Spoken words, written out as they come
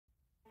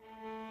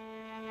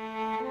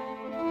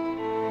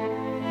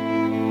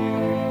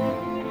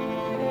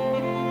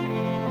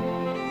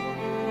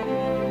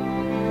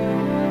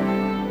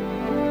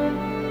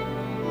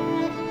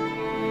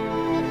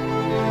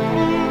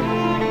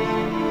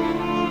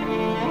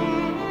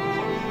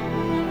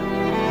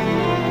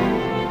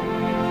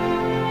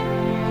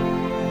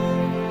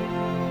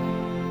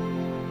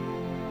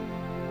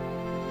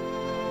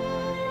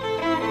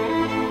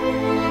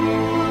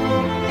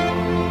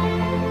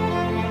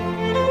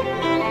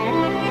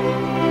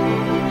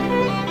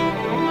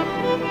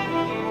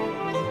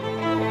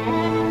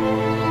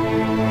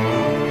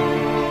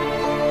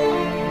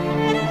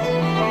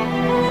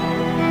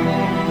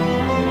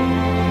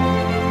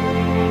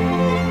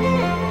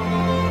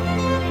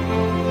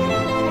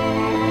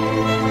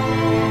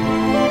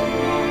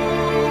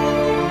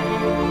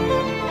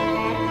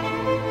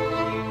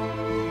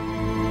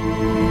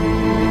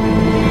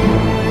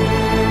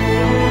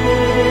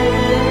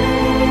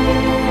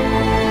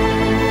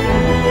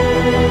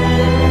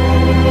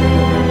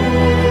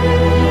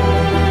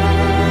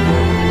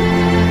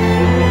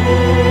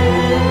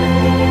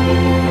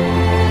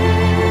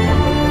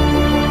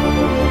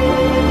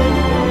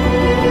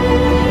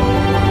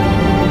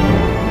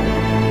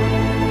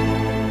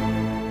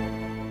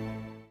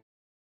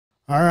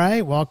All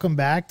right, welcome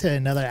back to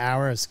another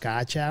hour of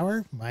Scotch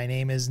Hour. My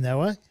name is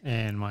Noah.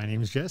 And my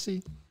name is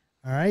Jesse.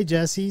 All right,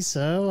 Jesse.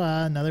 So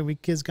another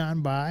week has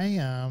gone by,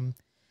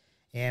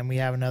 and we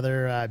have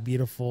another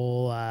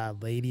beautiful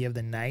lady of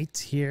the night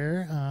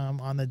here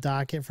on the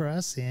docket for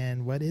us.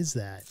 And what is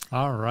that?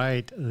 All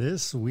right,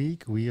 this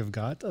week we have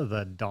got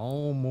the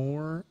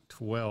Dalmore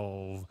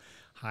 12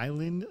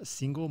 Highland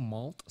Single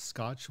Malt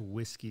Scotch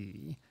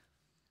Whiskey.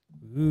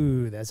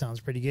 Ooh, that sounds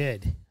pretty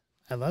good.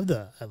 I love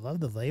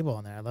the label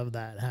on there. I love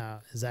that. How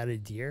is that, a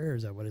deer or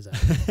is that, what is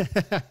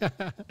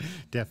that?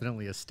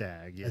 Definitely a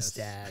stag. Yes. A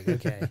stag.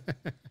 Okay.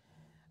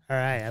 All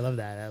right. I love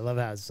that. I love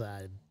how it's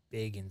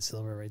big and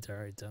silver right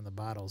there on the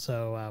bottle.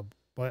 So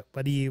what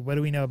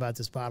do we know about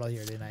this bottle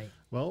here tonight?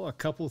 Well, a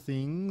couple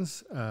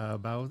things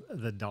about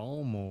the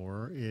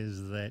Dalmore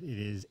is that it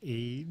is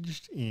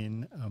aged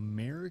in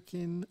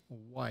American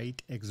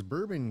white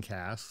ex-bourbon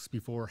casks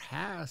before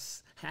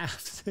half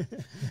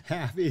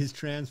is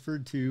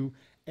transferred to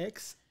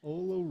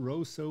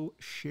ex-Oloroso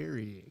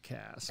sherry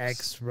casks.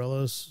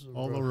 Oloroso.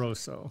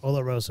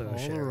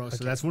 Sherry. Okay.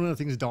 That's one of the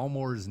things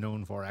Dalmore is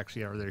known for,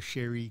 actually, are their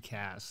sherry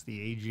casks, the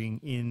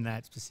aging in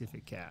that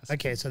specific cask.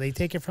 Okay, so they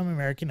take it from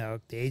American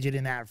oak, they age it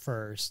in that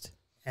first,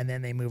 and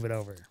then they move it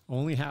over.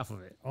 Only half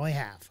of it. Only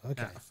half.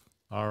 Okay. Half.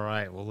 All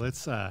right. Well,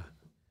 let's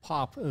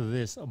pop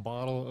this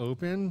bottle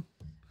open.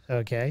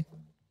 Okay.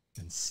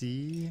 And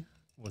see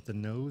what the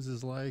nose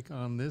is like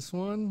on this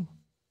one.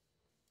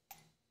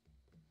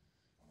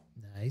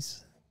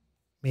 Nice.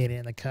 Made it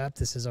in the cup.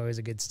 This is always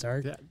a good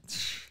start. Yeah.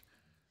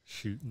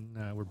 Shooting.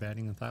 We're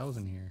batting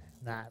 1,000 here.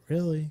 Not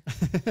really.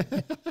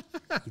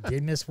 You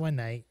did miss one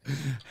night.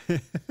 All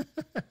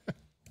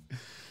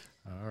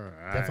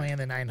right. Definitely in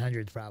the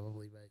 900s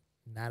probably, but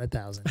not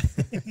 1,000.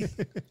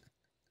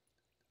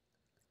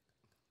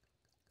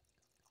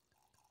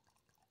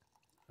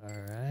 All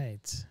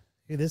right.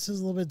 Hey, this is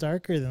a little bit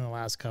darker than the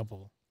last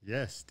couple.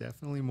 Yes,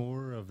 definitely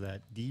more of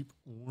that deep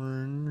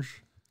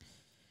orange.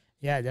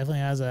 Yeah, it definitely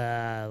has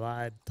a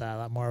lot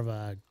more of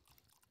a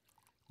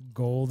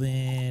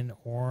golden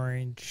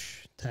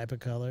orange type of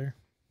color.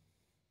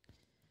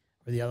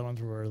 Where the other ones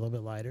were a little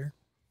bit lighter.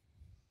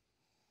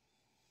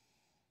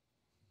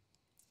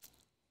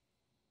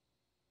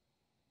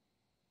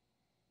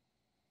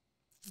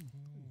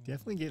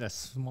 Definitely get a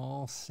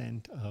small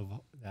scent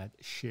of that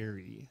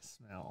sherry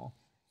smell.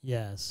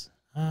 Yes.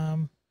 I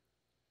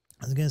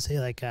was gonna say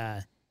like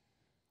a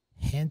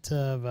hint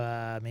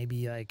of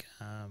maybe like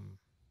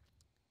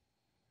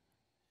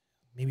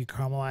maybe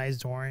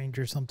caramelized orange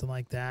or something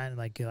like that.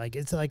 Like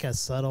it's like a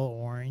subtle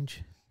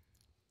orange.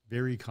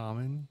 Very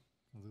common.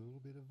 A little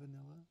bit of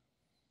vanilla.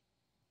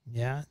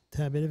 Yeah,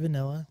 a bit of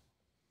vanilla.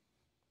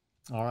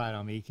 All right,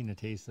 I'm aching to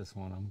taste this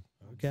one. I'm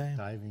okay.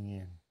 Diving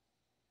in.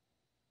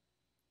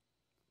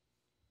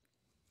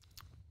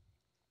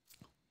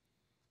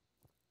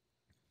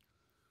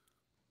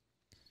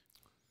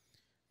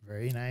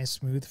 Very nice,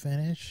 smooth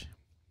finish.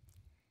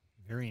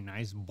 Very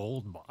nice,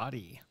 bold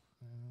body.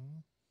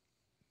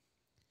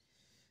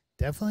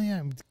 Definitely,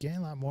 I'm getting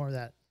a lot more of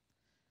that.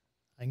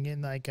 I'm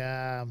getting like,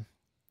 I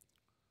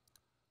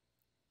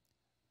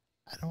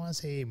don't want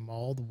to say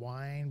mulled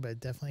wine, but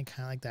definitely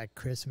kind of like that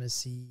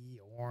Christmassy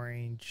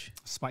orange.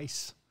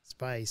 Spice,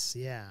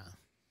 yeah.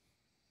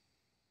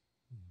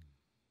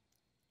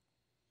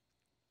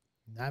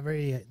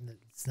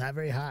 It's not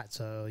very hot,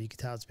 so you can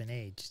tell it's been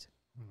aged.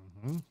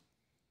 Mm-hmm.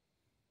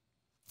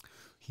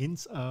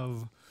 Hints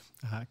of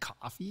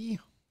coffee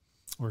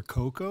or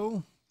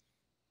cocoa.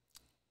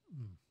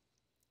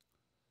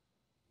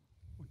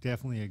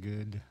 Definitely a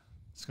good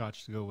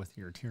scotch to go with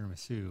your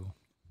tiramisu.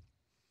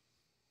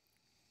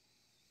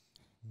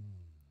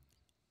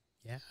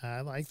 Yeah, I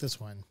like this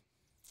one.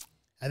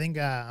 I think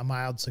a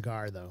mild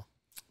cigar, though.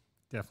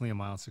 Definitely a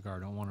mild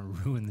cigar. Don't want to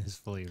ruin this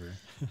flavor.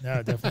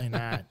 No, definitely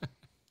not.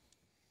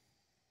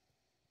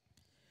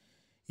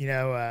 You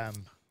know,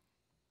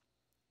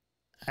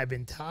 I've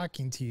been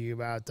talking to you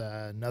about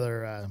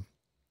another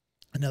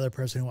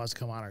person who wants to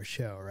come on our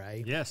show,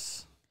 right?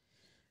 Yes.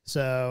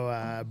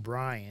 So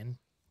Brian,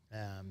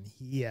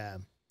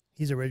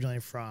 he's originally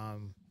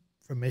from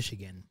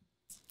Michigan.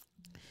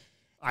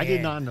 I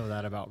did not know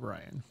that about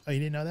Brian. Oh, you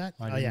didn't know that?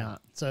 I did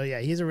not. So yeah,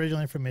 he's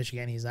originally from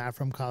Michigan. He's not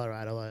from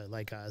Colorado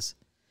like us.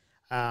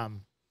 But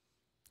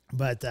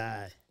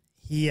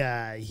he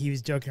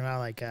was joking around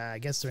like I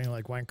guess during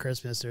like one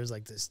Christmas there's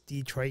like this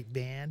Detroit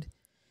band.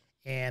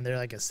 And they're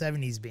like a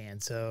 70s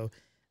band. So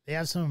they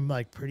have some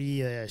like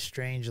pretty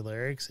strange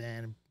lyrics.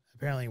 And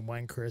apparently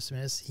one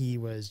Christmas he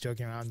was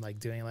joking around like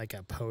doing like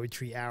a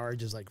poetry hour,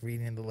 just like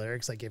reading the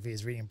lyrics, like if he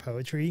was reading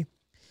poetry.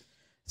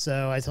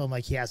 So I told him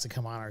like he has to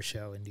come on our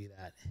show and do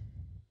that.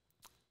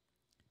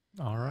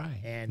 All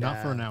right. And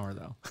not for an hour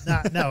though.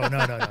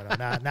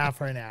 Not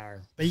for an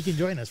hour. But you can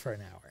join us for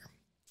an hour.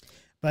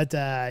 But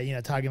you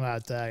know, talking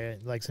about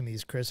like some of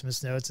these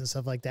Christmas notes and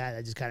stuff like that,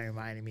 that just kind of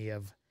reminded me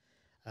of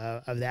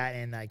that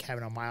and like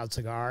having a mild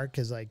cigar.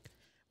 Because like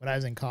when I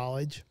was in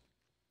college,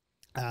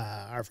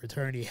 our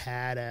fraternity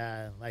had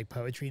a like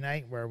poetry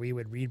night where we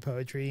would read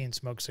poetry and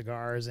smoke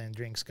cigars and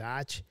drink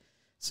scotch.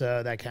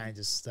 So that kind of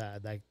just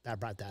that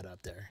brought that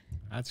up there.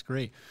 That's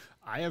great.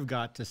 I have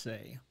got to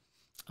say,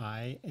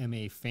 I am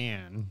a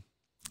fan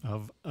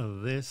of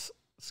this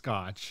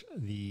Scotch,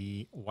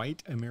 the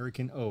White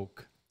American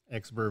Oak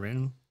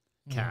ex-bourbon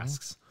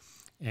casks,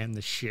 and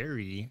the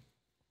sherry,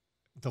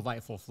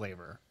 delightful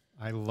flavor.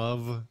 I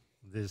love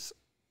this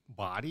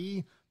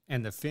body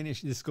and the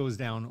finish. This goes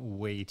down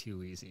way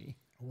too easy.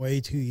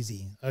 Way too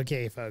easy.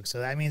 Okay, folks. So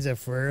that means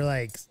if we're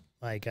like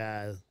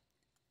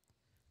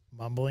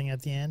mumbling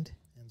at the end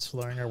and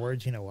slurring our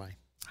words, you know why?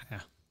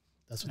 Yeah,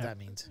 that's what that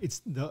means.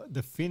 It's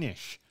the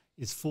finish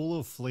is full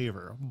of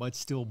flavor, but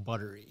still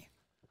buttery.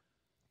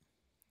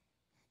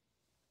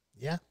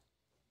 Yeah,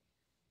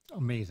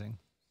 amazing.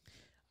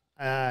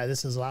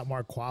 This is a lot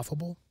more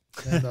quaffable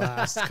than the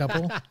last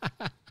couple.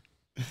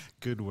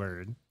 Good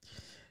word.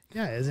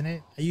 Yeah, isn't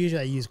it? I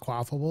usually use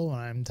quaffable when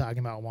I'm talking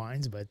about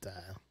wines, but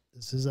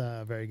this is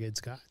a very good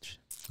Scotch.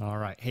 All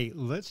right. Hey,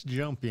 let's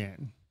jump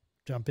in.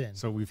 Jump in.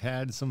 So we've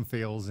had some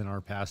fails in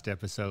our past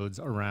episodes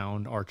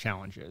around our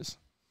challenges.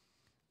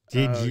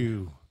 Did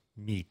you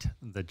meet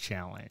the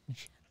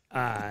challenge?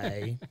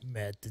 I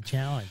met the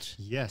challenge.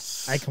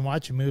 Yes. I can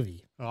watch a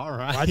movie. All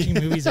right. Watching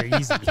movies are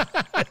easy.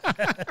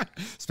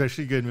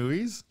 Especially good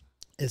movies?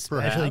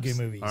 Especially Perhaps.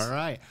 Good movies. All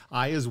right.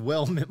 I as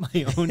well met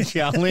my own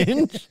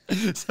challenge.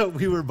 So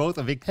we were both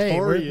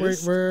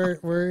victorious. Hey,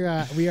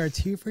 we are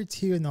 2 for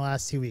 2 in the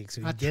last 2 weeks.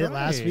 We did it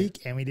last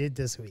week and we did it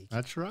this week.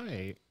 That's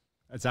right.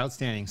 That's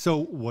outstanding. So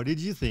what did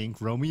you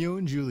think? Romeo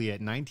and Juliet,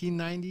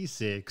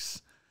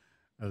 1996,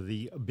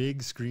 the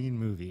big screen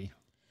movie.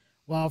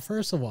 Well,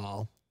 first of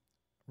all,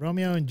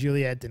 Romeo and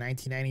Juliet, the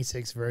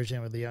 1996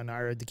 version with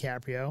Leonardo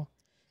DiCaprio,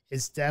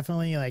 is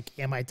definitely like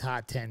in my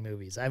top 10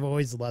 movies. I've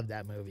always loved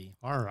that movie.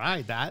 All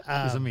right, that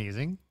is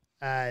amazing.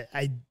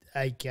 I'm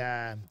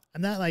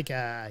not like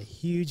a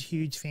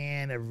huge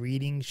fan of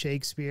reading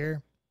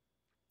Shakespeare,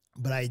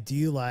 but I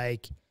do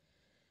like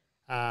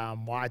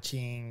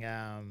watching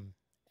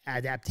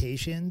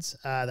adaptations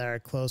that are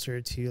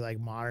closer to like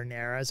modern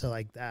era. So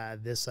like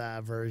this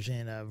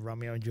version of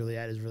Romeo and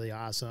Juliet is really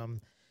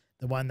awesome.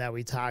 The one that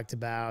we talked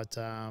about,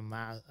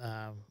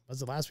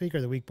 was it last week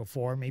or the week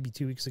before? Maybe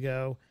 2 weeks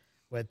ago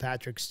with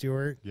Patrick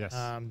Stewart. Yes.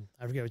 I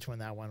forget which one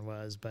that one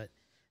was, but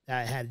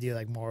that had to do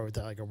like more with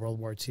like a World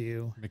War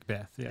II.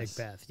 Macbeth. Yes.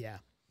 Macbeth. Yeah.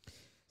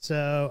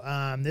 So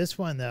this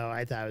one though,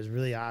 I thought was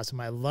really awesome.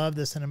 I love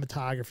the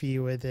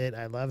cinematography with it.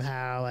 I love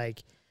how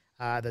like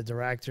the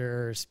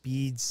director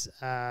speeds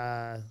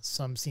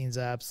some scenes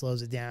up,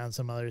 slows it down,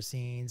 some other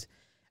scenes,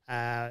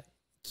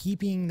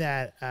 keeping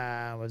that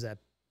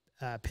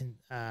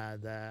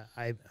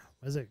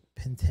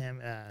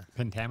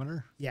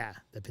pentameter? Yeah,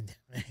 the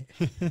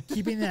pentameter.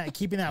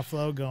 keeping that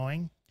flow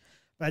going,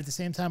 but at the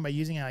same time by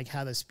using like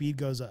how the speed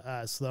goes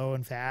slow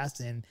and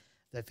fast and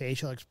the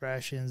facial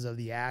expressions of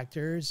the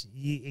actors,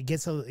 it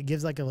gives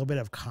like a little bit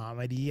of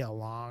comedy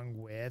along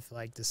with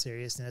like the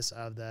seriousness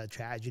of the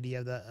tragedy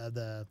of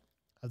the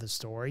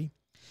story.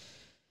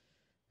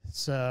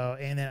 So,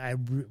 and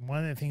then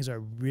one of the things I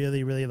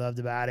really loved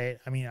about it,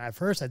 I mean, at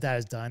first I thought it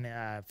was done,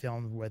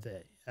 filmed with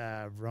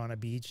Verona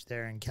Beach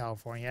there in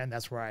California, and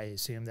that's where I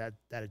assumed that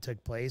it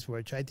took place,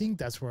 which I think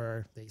that's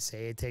where they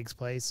say it takes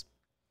place.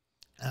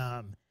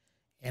 And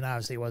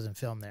obviously it wasn't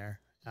filmed there,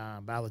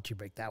 but I'll let you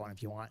break that one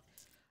if you want.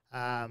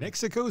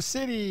 Mexico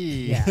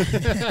City.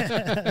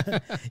 Yeah.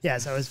 Yeah,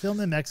 so it was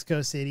filmed in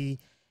Mexico City.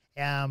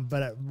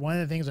 But one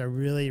of the things I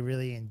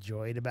really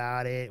enjoyed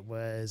about it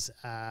was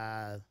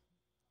the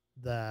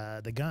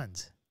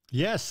guns.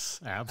 Yes,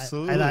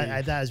 absolutely.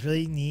 I thought it was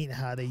really neat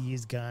how they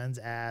used guns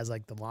as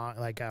like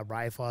a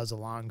rifle as a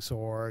long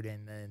sword,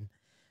 and then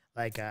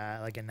like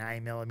a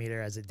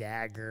 9mm as a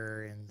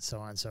dagger, and so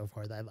on and so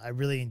forth. I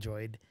really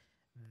enjoyed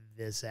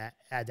this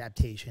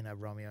adaptation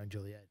of Romeo and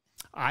Juliet.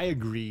 I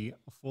agree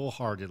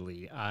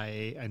full-heartedly.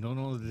 I don't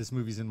know that this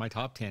movie's in my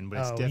top 10, but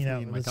it's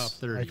definitely in my top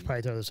 30. I should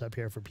probably throw this up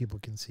here for people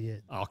can see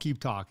it. I'll keep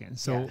talking.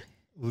 So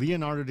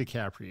Leonardo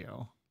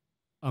DiCaprio,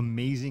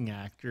 amazing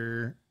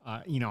actor.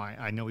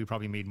 I know he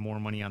probably made more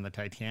money on the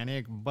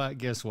Titanic, but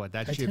guess what?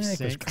 That ship sank.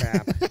 Was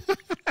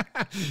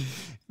crap.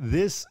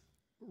 This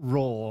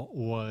role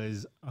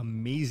was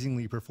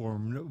amazingly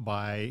performed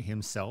by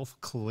himself.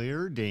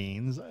 Claire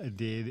Danes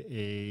did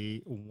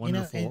a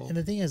wonderful. And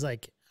the thing is,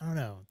 like, I don't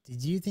know.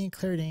 Did you think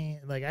Claire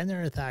Danes? Like, I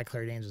never thought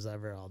Claire Danes was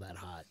ever all that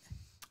hot.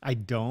 I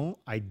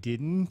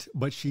didn't,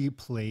 but she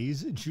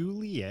plays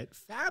Juliet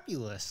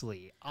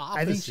fabulously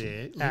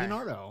opposite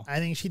Leonardo. I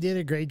think she did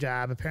a great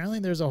job. Apparently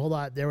there was a whole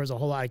lot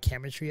of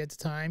chemistry at the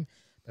time,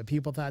 but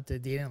people thought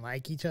that they didn't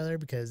like each other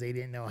because they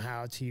didn't know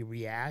how to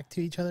react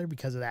to each other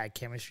because of that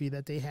chemistry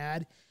that they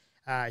had.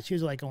 She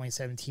was like only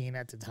 17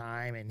 at the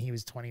time and he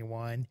was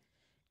 21.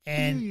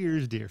 And a few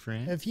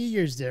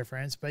years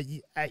difference, but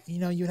you'd have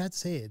to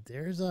say it.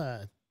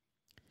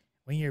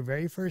 When your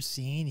very first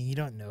scene and you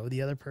don't know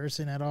the other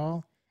person at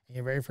all, and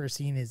your very first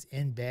scene is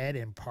in bed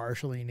and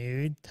partially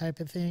nude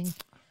type of thing,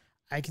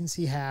 I can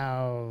see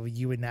how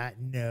you would not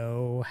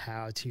know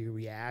how to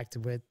react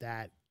with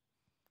that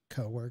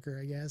coworker,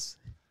 I guess.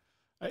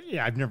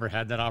 Yeah, I've never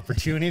had that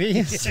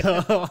opportunity,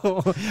 so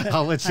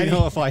I'll let you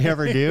know if I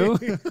ever do.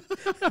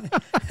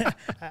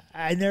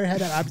 I never had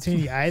that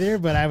opportunity either,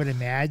 but I would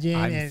imagine.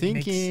 I'm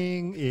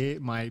thinking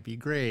it might be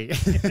great.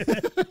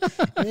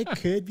 It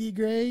could be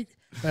great,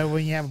 but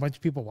when you have a bunch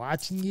of people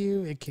watching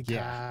you, it could.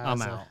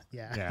 I'm out.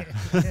 Yeah.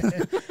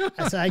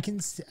 So I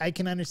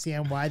can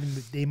understand why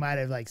they might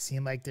have like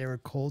seemed like they were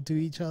cold to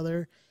each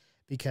other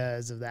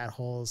because of that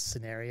whole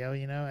scenario.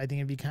 You know, I think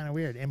it'd be kind of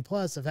weird, and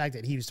plus the fact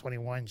that he was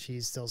 21,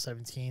 she's still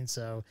 17,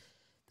 so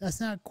that's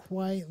not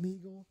quite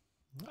legal.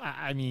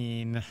 I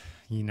mean,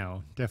 you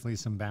know, definitely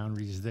some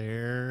boundaries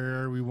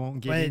there we won't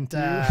get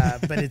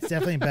into. But it's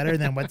definitely better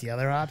than what the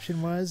other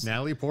option was.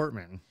 Natalie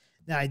Portman.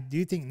 Now, I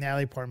do think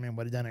Natalie Portman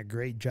would have done a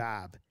great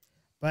job.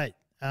 But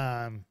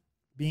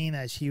being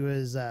that she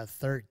was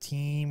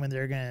 13 when they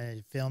were going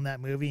to film that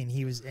movie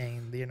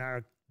and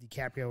Leonardo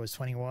DiCaprio was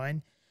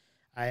 21,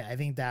 I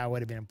think that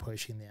would have been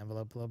pushing the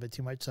envelope a little bit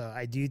too much. So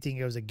I do think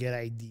it was a good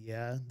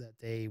idea that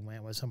they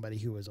went with somebody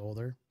who was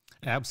older.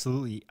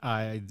 Absolutely.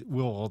 I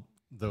will,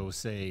 though,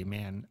 say,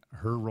 man,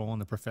 her role in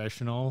The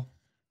Professional,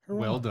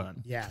 well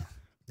done. Yeah.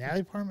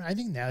 Natalie Portman, I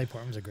think Natalie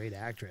Portman's a great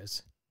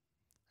actress.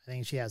 I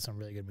think she has some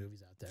really good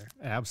movies out there.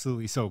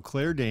 Absolutely. So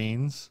Claire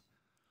Danes,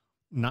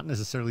 not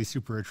necessarily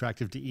super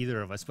attractive to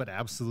either of us, but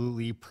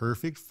absolutely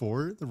perfect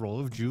for the role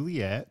of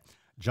Juliet.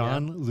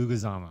 John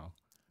Leguizamo.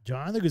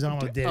 John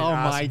Leguizamo did an Oh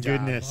awesome my job.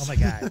 goodness. Oh my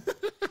God.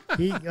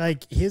 He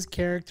like his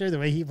character, the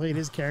way he played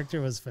his character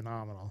was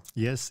phenomenal.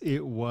 Yes,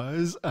 it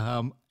was.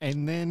 And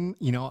then,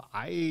 you know,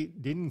 I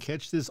didn't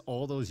catch this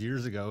all those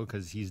years ago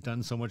because he's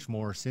done so much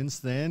more since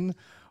then.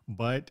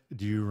 But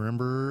do you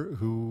remember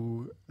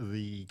who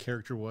the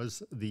character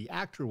was, the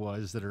actor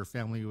was that her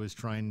family was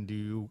trying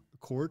to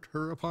court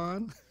her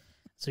upon?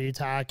 So you're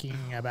talking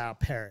about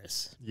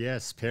Paris.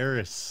 Yes,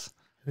 Paris.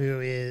 Who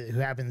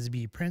happens to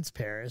be Prince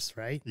Paris,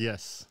 right?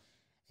 Yes.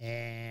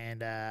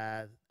 And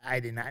I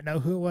did not know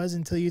who it was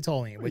until you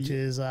told me, which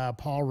is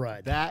Paul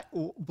Rudd. That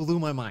blew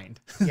my mind.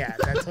 Yeah,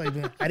 that's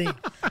totally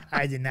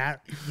I did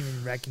not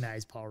even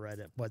recognize Paul Rudd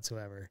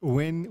whatsoever.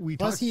 When we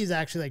Plus, he's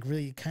actually like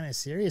really kind of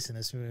serious in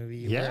this movie.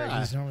 Yeah, where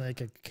he's normally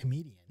like a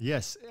comedian.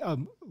 Yes.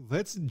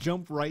 Let's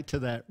jump right to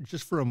that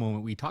just for a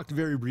moment. We talked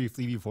very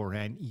briefly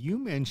beforehand. You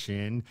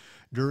mentioned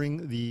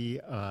during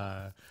the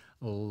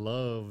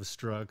love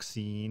struck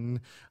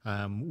scene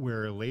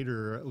where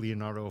later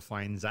Leonardo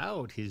finds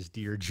out his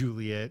dear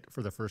Juliet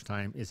for the first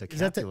time is a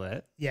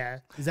Capulet.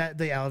 Is that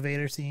the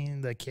elevator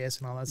scene, the kiss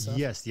and all that stuff?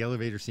 Yes, the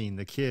elevator scene,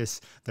 the kiss.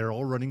 They're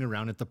all running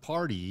around at the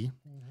party.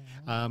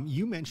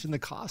 You mentioned the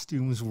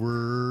costumes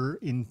were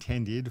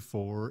intended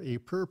for a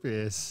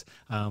purpose.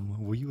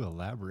 Will you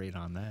elaborate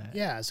on that?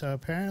 Yeah, so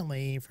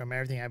apparently from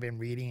everything I've been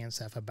reading and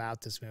stuff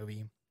about this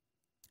movie,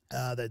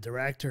 the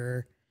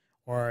director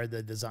or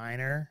the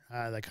designer,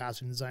 the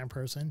costume design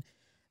person,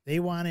 they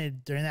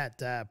wanted, during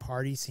that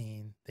party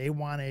scene, they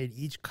wanted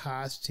each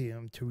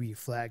costume to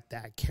reflect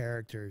that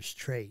character's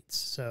traits.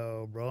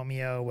 So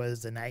Romeo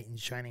was the knight in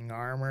shining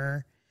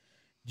armor.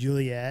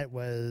 Juliet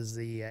was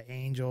the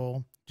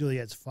angel.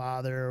 Juliet's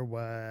father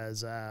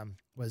was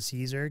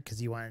Caesar because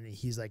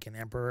he's like an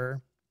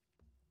emperor.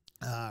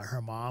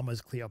 Her mom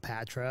was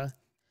Cleopatra.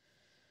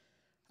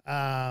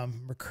 How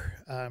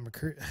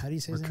do you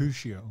say his name?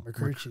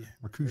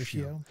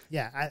 Mercutio.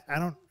 Yeah,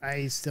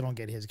 I still don't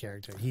get his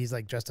character. He's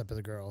like dressed up as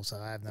a girl, so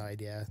I have no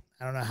idea.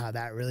 I don't know how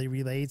that really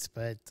relates,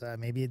 but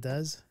maybe it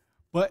does.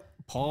 But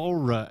Paul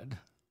Rudd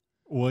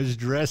was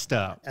dressed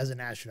up as an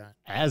astronaut.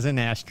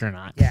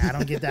 Yeah, I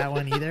don't get that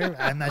one either.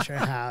 I'm not sure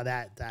how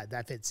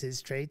that fits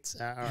his traits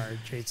or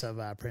traits of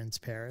Prince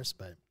Paris,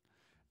 but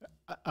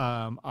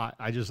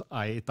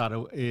I thought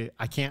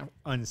I can't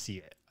unsee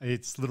it.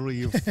 It's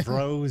literally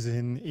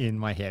frozen in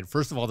my head.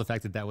 First of all, the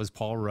fact that was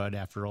Paul Rudd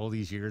after all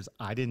these years.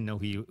 I didn't know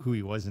who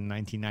he was in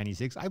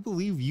 1996. I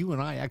believe you and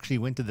I actually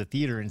went to the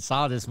theater and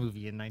saw this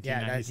movie in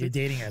 1996. Yeah, you're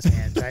dating us,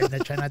 man.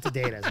 Try not to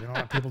date us. We don't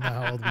want people to know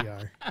how old we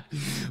are.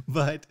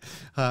 But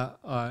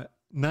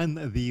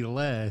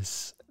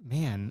nonetheless,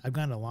 man, I've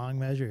gone to long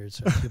measures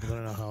so people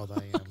don't know how old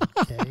I am.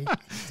 Okay,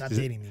 stop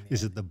dating me. Man.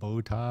 Is it the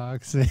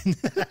Botox?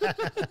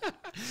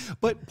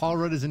 But Paul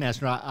Rudd is an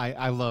astronaut.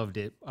 I loved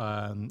it,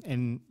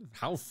 and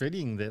how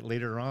fitting that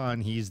later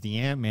on he's the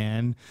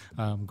Ant-Man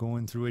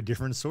going through a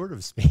different sort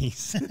of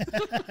space.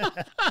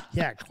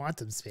 Yeah,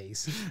 quantum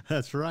space.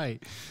 That's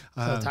right.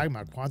 So talking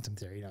about quantum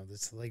theory,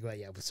 this like, well,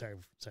 yeah. Sorry,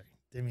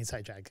 didn't mean to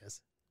sidetrack this.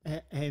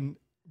 And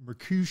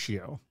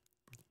Mercutio,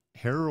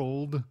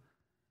 Harold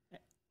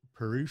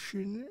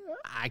Perusian.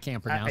 I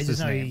can't pronounce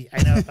his name.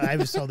 I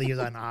was told he was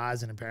on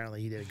Oz, and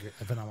apparently he did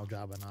a phenomenal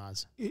job on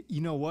Oz.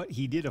 You know what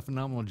he did a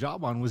phenomenal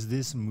job on was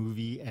this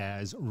movie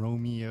as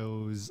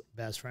Romeo's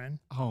best friend.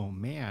 Oh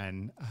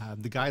man,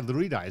 the guy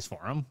literally dies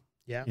for him.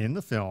 Yeah, in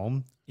the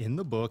film, in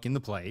the book, in the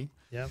play.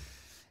 Yep.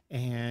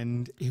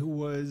 And it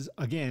was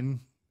again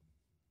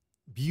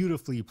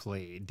beautifully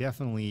played.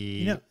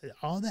 Definitely,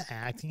 all the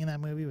acting in that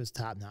movie was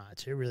top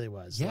notch. It really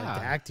was. Yeah, like,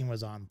 the acting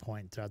was on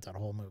point throughout that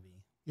whole movie.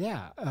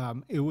 Yeah,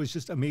 it was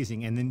just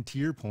amazing. And then to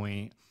your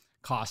point,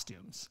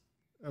 costumes.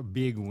 a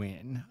big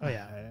win. Oh,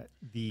 yeah.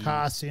 The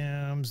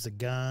Costumes, the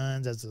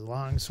guns, as the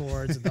long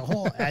swords, the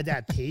whole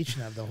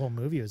adaptation of the whole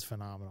movie was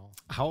phenomenal.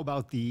 How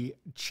about the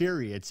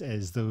chariots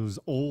as those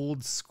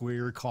old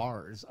square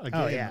cars?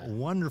 Again,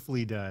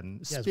 wonderfully done,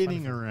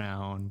 spinning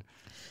around.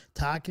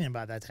 Talking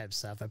about that type of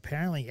stuff,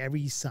 apparently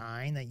every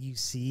sign that you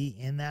see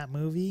in that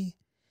movie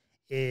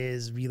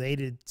is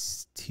related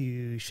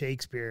to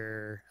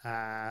Shakespeare,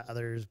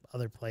 other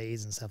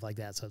plays and stuff like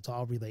that. So it's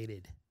all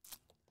related.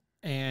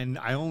 And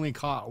I only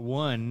caught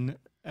one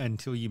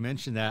until you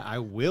mentioned that. I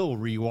will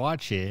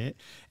rewatch it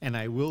and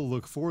I will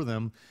look for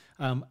them.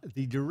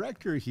 The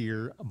director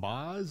here,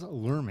 Baz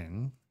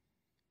Luhrmann,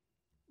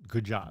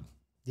 good job.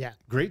 Yeah.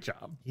 Great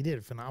job. He did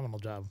a phenomenal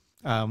job.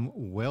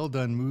 Well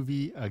done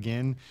movie.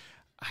 Again,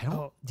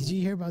 did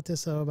you hear about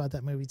this, though, about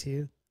that movie,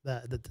 too?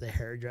 The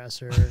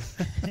hairdresser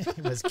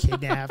was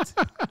kidnapped.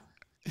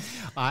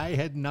 I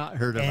had not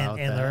heard about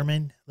that.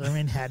 And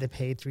Luhrmann had to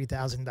pay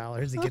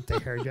 $3,000 to get the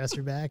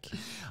hairdresser back.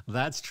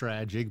 That's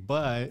tragic,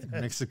 but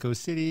Mexico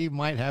City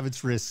might have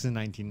its risks in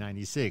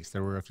 1996.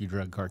 There were a few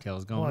drug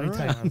cartels going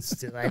around.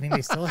 I think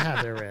they still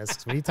have their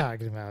risks. What are you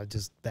talking about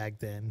just back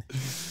then?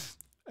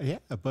 Yeah,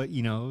 but,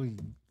 you know,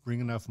 bring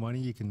enough money,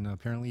 you can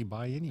apparently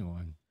buy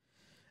anyone.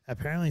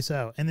 Apparently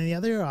so. And then the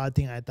other odd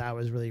thing I thought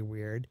was really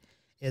weird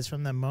is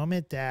from the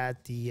moment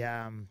that the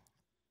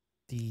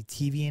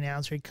TV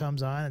announcer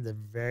comes on at the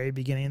very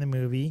beginning of the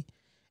movie,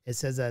 it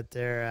says that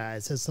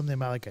it says something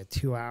about like a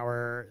two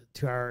hour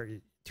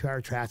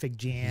traffic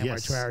jam or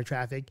 2 hour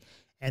traffic,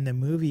 and the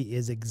movie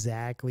is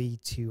exactly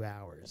 2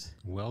 hours.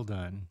 Well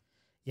done.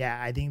 Yeah,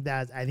 I think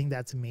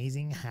that's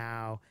amazing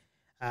how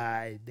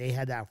they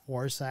had that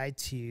foresight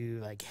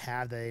to like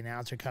have the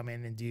announcer come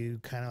in and do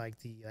kind of like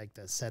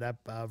the setup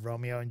of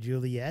Romeo and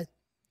Juliet,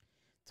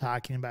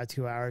 talking about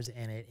 2 hours,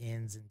 and it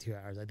ends in 2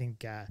 hours. I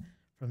think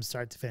from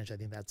start to finish, I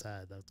think that's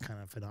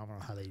kind of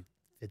phenomenal how they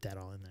fit that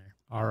all in there.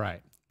 All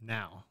right,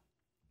 now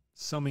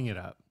summing it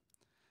up,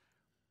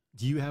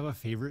 do you have a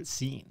favorite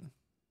scene?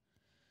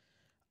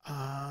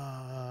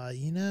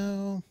 You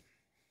know,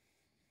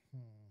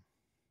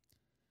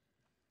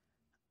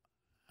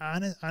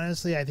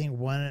 honestly, I think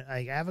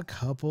I have a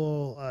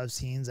couple of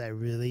scenes I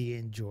really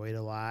enjoyed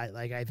a lot.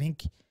 Like, I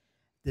think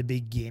the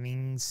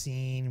beginning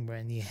scene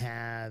when you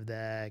have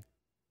the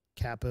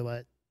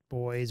Capulet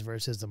boys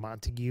versus the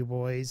Montague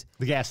boys.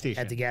 The gas station.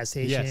 At the gas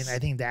station. Yes. I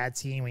think that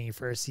scene when you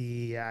first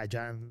see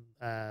John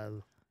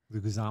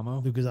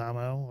Leguizamo,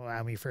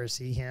 when we first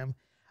see him,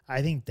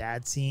 I think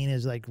that scene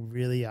is like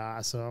really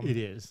awesome. It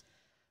is.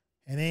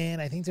 And then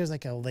I think there's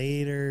like a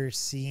later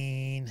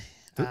scene.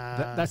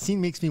 That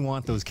scene makes me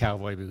want those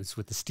cowboy boots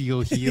with the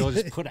steel heel.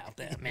 Just put out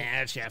that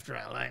match after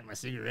I light my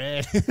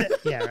cigarette.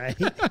 Yeah, right.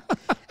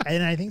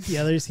 And I think the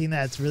other scene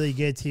that's really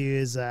good too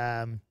is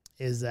the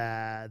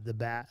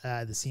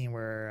scene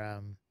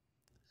where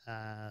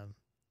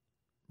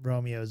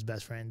Romeo's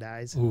best friend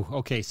dies. Ooh,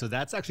 okay, so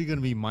that's actually going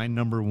to be my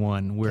number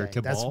one. Where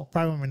That's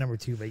probably my number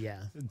two, but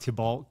yeah,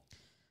 Tybalt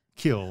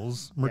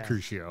kills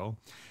Mercutio,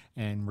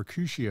 and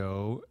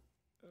Mercutio,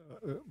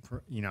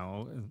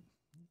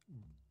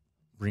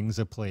 brings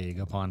a plague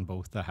upon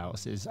both the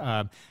houses.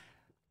 I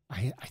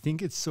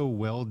think it's so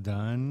well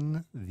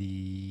done.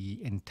 The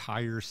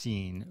entire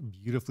scene,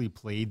 beautifully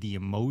played, the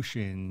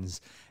emotions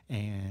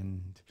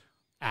and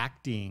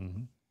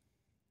acting,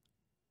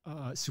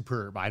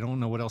 superb. I don't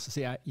know what else to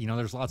say.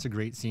 There's lots of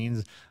great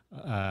scenes.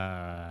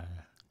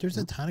 There's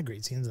a ton of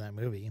great scenes in that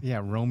movie.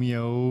 Yeah,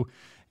 Romeo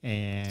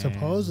and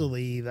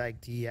supposedly like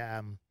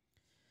the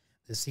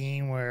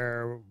scene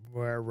where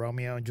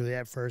Romeo and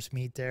Juliet first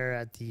meet there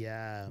at the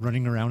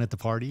running around at the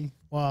party.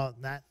 They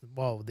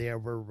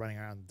were running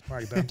around the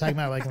party, but I'm talking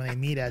about like when they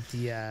meet at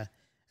the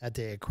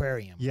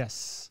aquarium.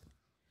 Yes.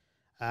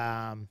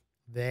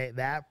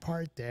 That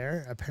part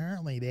there,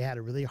 apparently they had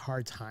a really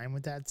hard time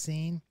with that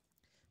scene,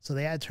 so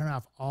they had to turn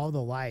off all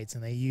the lights,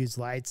 and they used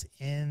lights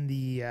in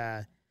the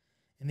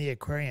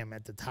aquarium,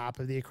 at the top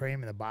of the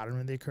aquarium and the bottom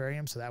of the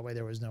aquarium, so that way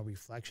there was no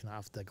reflection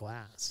off the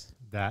glass.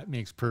 That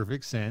makes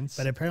perfect sense.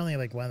 But apparently,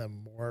 like, one of the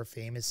more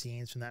famous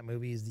scenes from that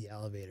movie is the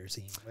elevator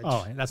scene.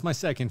 That's my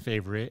second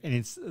favorite, and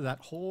it's that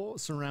whole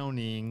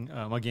surrounding.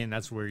 Again,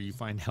 that's where you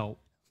find out.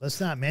 Let's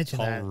not mention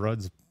Paul that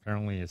Rudd's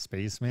apparently a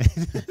spaceman.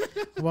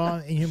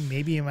 Well,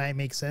 maybe it might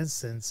make sense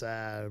since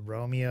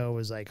Romeo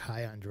was like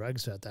high on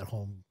drugs at that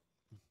whole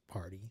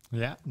party.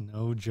 Yeah,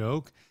 no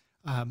joke.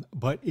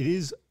 But it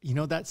is,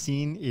 that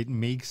scene, it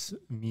makes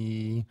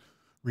me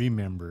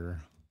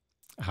remember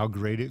how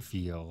great it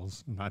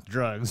feels, not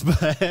drugs,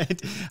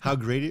 but how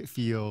great it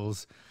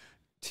feels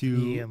to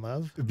be in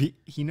love,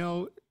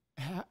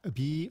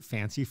 be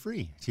fancy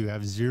free, to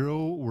have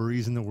zero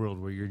worries in the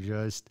world, where you're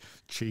just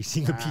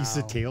chasing a piece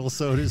of tail,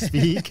 so to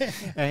speak,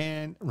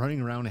 and running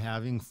around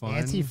having fun.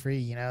 Fancy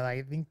free,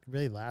 I think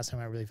really last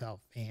time I really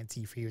felt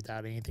fancy free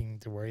without anything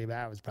to worry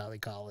about was probably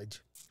college.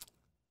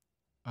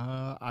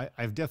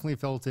 I've definitely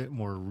felt it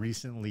more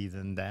recently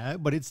than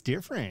that, but it's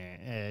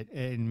different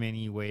in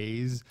many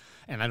ways.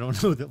 And I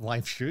don't know that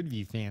life should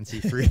be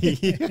fancy free.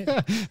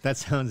 That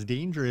sounds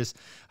dangerous.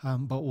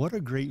 But what a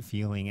great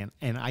feeling.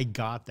 And I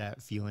got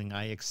that feeling.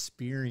 I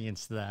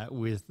experienced that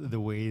with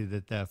the way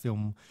that the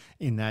film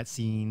in that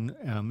scene,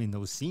 in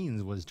those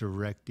scenes was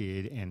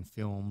directed and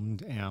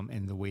filmed,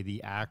 and the way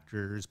the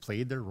actors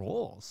played their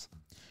roles.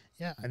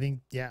 Yeah,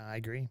 I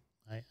agree.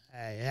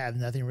 I have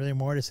nothing really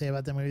more to say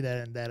about the movie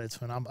that it's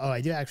phenomenal. Oh,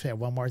 I do actually have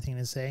one more thing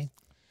to say.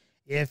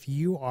 If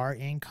you are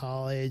in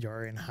college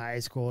or in high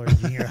school or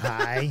junior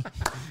high,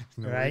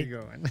 right,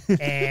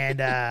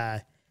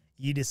 and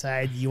you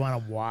decide you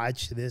want to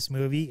watch this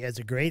movie, it's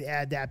a great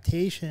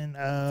adaptation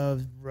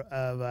of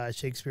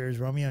Shakespeare's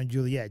Romeo and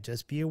Juliet.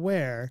 Just be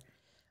aware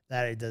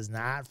that it does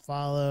not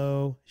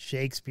follow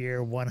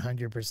Shakespeare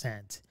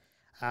 100%.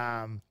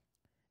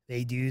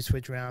 They do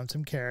switch around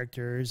some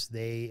characters.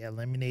 They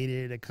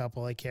eliminated a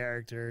couple of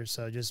characters.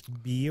 So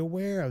just be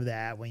aware of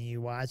that when you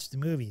watch the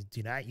movie.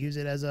 Do not use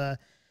it as a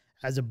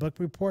book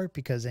report,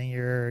 because then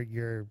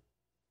your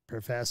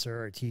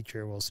professor or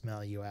teacher will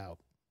smell you out.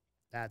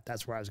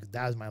 That's where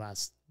that was my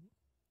last.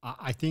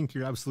 I think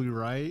you're absolutely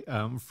right.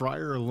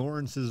 Friar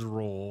Lawrence's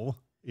role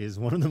is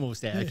one of the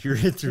most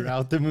accurate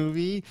throughout the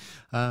movie,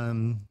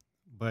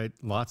 but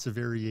lots of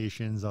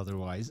variations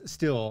otherwise.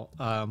 Still,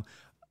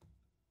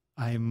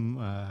 I'm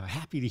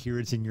happy to hear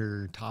it's in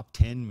your top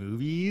 10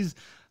 movies.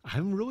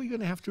 I'm really going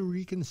to have to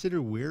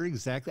reconsider where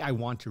exactly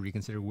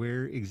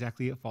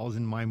it falls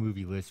in my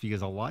movie list,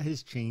 because a lot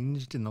has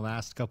changed in the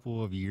last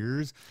couple of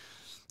years,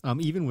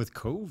 even with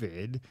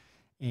COVID.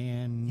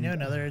 And you know,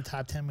 another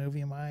top 10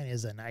 movie of mine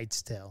is A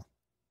Knight's Tale.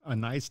 A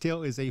Knight's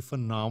Tale is a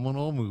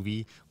phenomenal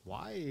movie.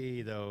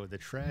 Why, though? The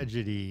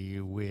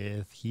Tragedy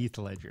with Heath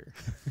Ledger.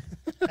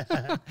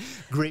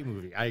 Great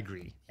movie. I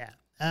agree.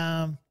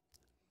 Yeah.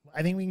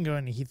 I think we can go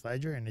into Heath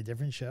Ledger in a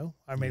different show,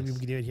 or maybe we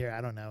can do it here.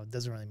 I don't know. It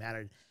doesn't really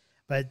matter.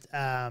 But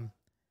I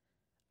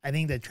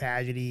think the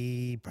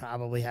Tragedy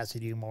probably has to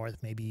do more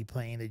with maybe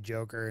playing the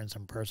Joker and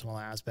some personal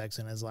aspects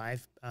in his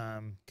life.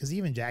 Because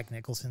even Jack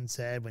Nicholson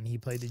said when he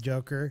played the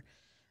Joker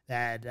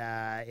that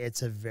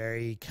it's a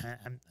very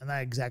kind. I'm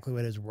not exactly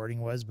what his wording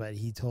was, but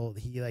he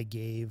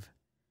gave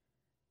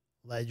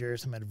Ledger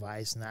some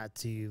advice not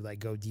to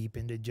go deep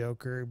into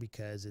Joker,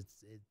 because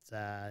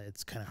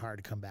it's kind of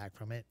hard to come back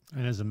from it.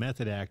 And as a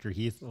method actor,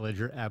 Heath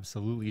Ledger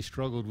absolutely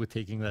struggled with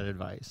taking that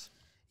advice.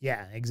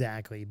 Yeah,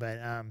 exactly. But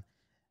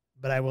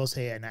I will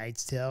say A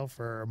Knight's Tale,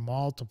 for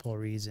multiple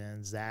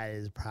reasons, that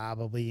is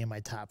probably in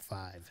my top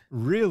 5.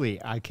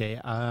 Really? Okay.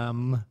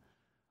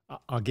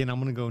 Again, I'm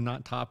going to go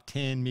not top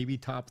 10, maybe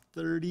top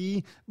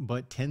 30,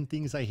 but 10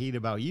 Things I Hate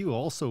About You,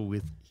 also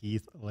with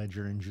Heath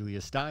Ledger and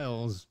Julia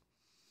Stiles.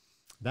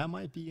 That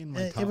might be in my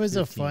top 15. It was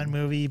a fun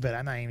movie, but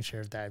I'm not even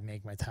sure if that would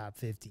make my top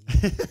 50.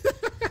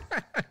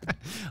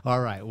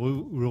 All right.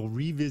 We'll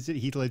revisit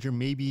Heath Ledger.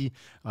 Maybe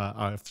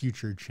a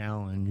future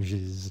challenge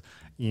is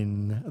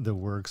in the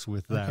works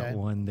with that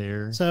one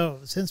there. So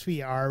since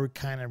we are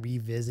kind of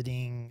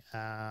revisiting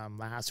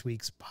last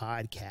week's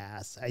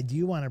podcast, I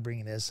do want to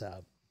bring this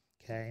up.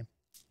 Okay.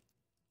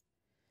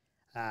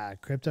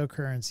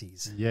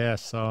 Cryptocurrencies.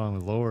 Yes. Oh,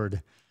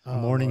 Lord. The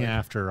morning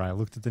after, I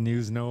looked at the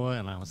news, Noah,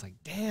 and I was like,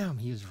 damn,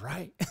 he was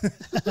right.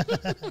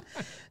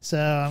 So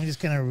I'm just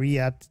going to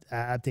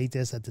update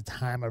this at the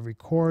time of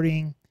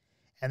recording.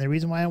 And the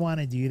reason why I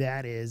want to do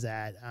that is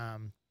that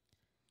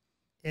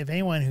if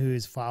anyone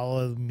who's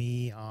followed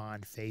me on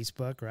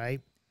Facebook,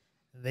 right,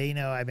 they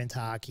know I've been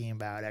talking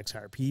about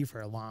XRP for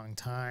a long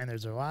time.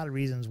 There's a lot of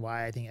reasons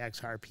why I think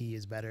XRP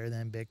is better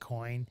than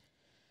Bitcoin,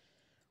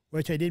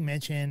 which I did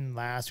mention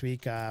last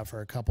week for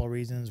a couple of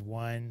reasons.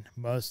 One,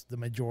 the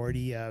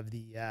majority of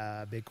the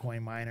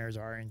Bitcoin miners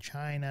are in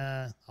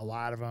China. A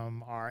lot of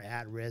them are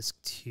at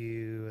risk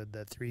to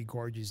the Three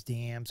Gorges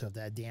Dam. So if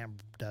that dam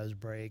does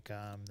break,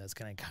 that's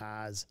going to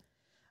cause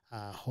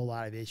a whole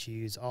lot of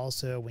issues.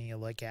 Also, when you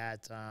look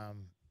at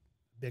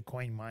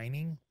Bitcoin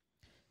mining,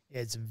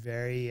 it's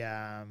very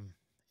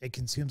it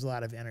consumes a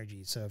lot of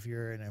energy. So if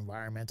you're an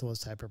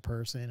environmentalist type of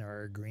person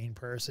or a green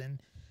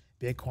person,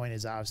 Bitcoin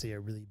is obviously a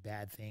really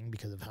bad thing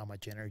because of how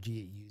much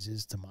energy it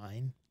uses to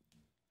mine.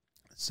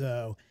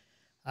 So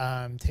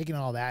taking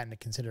all that into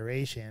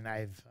consideration,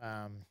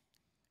 and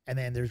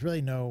then there's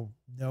really no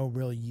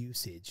real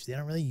usage. They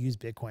don't really use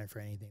Bitcoin for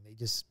anything. They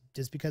just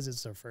because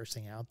it's the first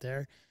thing out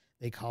there,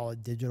 they call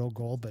it digital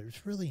gold, but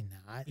it's really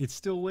not. It's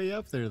still way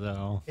up there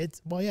though.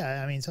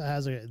 Yeah, I mean, so it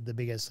has the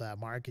biggest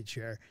market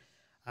share.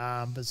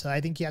 But so I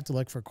think you have to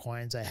look for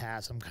coins that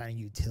have some kind of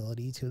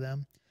utility to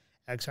them.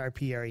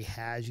 XRP already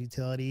has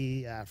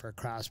utility for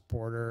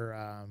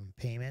cross-border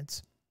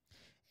payments.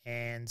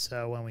 And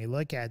so when we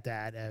look at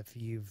that, if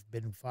you've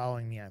been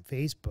following me on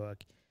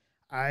Facebook,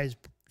 I was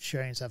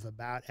sharing stuff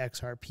about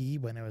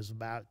XRP when it was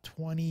about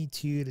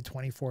 22 to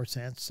 24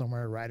 cents,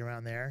 somewhere right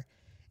around there.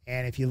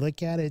 And if you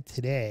look at it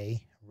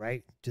today,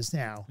 right, just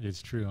now.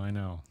 It's true, I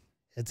know.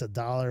 It's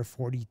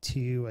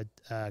 $1.42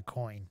 a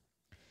coin.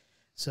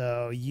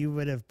 So you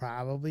would have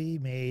probably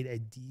made a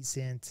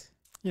decent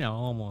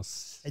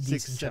almost A 6,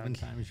 decent 7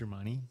 chunk. times your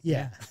money.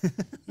 Yeah.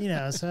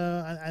 So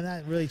I'm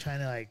not really trying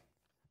to like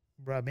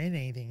rub in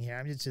anything here.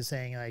 I'm just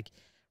saying, like,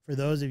 for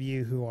those of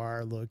you who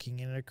are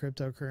looking at a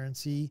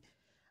cryptocurrency,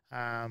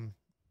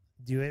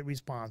 do it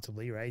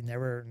responsibly, right?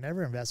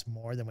 Never invest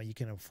more than what you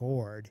can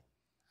afford.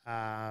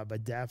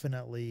 But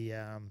definitely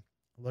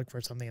look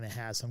for something that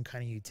has some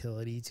kind of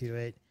utility to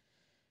it.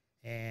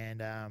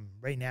 And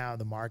right now,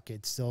 the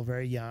market's still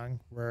very young.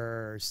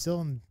 We're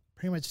still in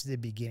pretty much the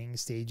beginning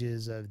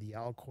stages of the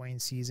altcoin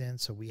season,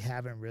 so we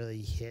haven't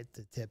really hit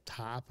the tip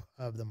top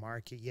of the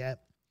market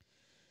yet.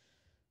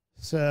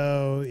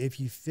 So if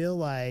you feel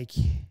like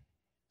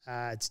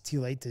it's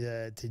too late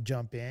to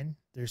jump in,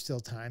 there's still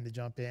time to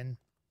jump in,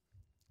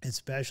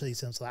 especially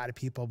since a lot of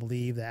people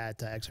believe that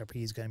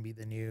XRP is going to be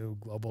the new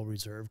global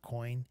reserve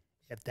coin.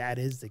 If that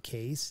is the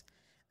case,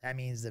 that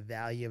means the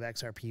value of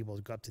XRP will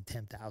go up to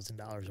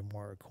 $10,000 or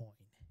more a coin.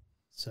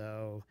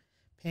 So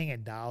paying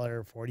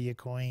 $1.40 a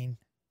coin,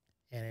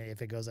 and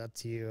if it goes up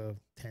to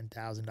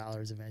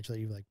 $10,000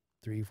 eventually, like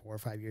 3, 4,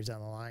 5 years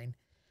down the line,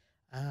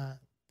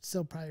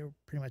 still probably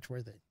pretty much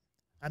worth it.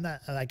 I'm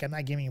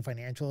not giving you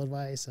financial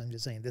advice. I'm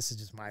just saying this is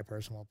just my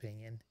personal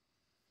opinion.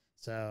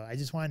 So I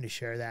just wanted to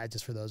share that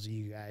just for those of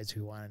you guys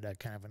who wanted a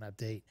kind of an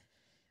update.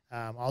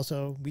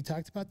 Also, we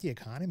talked about the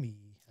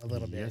economy a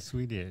little bit. Yes,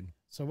 we did.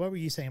 So what were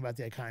you saying about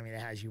the economy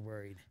that has you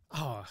worried?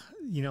 Oh,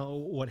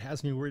 what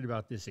has me worried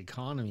about this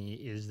economy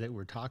is that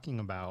we're talking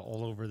about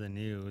all over the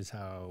news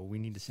how we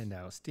need to send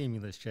out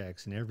stimulus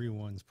checks and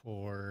everyone's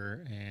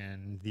poor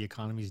and the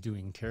economy is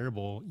doing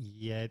terrible,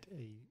 yet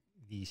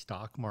the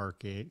stock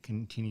market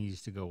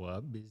continues to go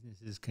up.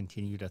 Businesses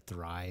continue to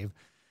thrive.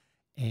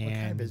 And What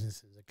kind of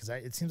businesses? Because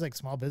it seems like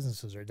small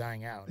businesses are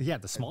dying out. Yeah,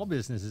 the small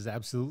businesses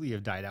absolutely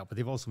have died out, but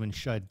they've also been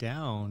shut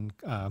down.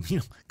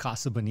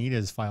 Casa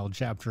Bonita's filed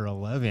Chapter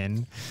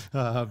 11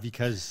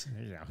 because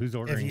who's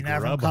ordering If you're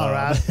not Grubhub? from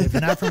Colorado, if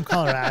you're not from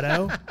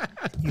Colorado,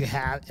 you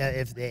have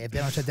if they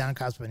don't shut down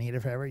Casa Bonita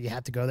forever, you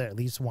have to go there at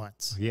least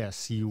once.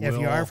 Yes, you will.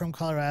 If you are from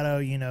Colorado,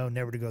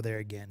 never to go there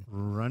again.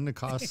 Run to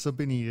Casa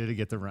Bonita to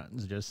get the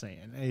runs. Just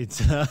saying, it's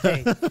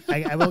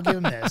Hey, I will give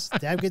them this.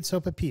 They have good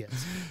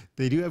sopapillas.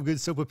 They do have good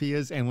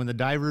sopapillas, and when the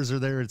divers are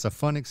there, it's a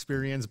fun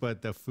experience,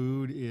 but the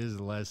food is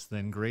less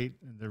than great.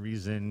 The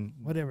reason...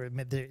 Whatever.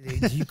 Do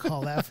you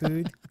call that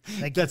food?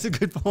 Like, that's a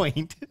good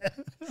point.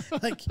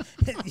 Like,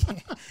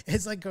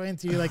 it's like going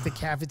through like the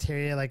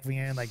cafeteria, like when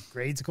you're in like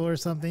grade school or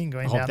something,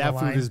 going down the that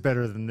line. food is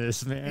better than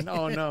this, man.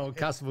 Oh, no.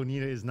 Casa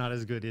Bonita is not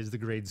as good as the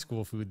grade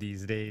school food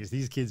these days.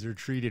 These kids are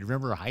treated.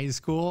 Remember high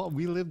school?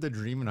 We lived the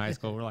dream in high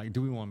school. We're like,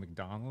 do we want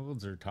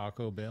McDonald's or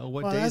Taco Bell?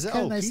 What day is it?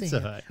 Oh, nice Pizza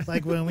thing. Hut.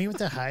 Like when we went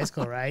to high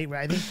school, right?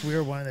 I think we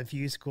were one of the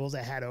few schools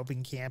that had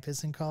open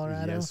campus in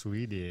Colorado. Yes,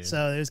 we did.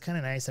 So it was kind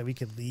of nice that we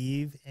could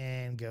leave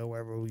and go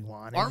wherever we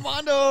wanted.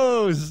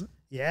 Armando's!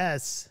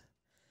 Yes.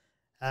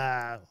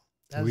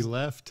 We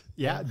left.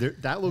 Yeah,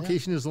 that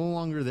location is no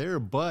longer there,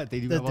 but they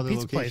do have other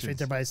pizza locations. place right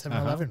there by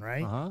 7-Eleven,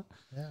 right?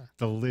 Yeah.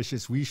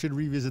 Delicious. We should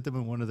revisit them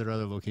in one of their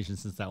other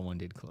locations since that one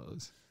did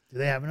close. Do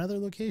they have another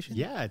location?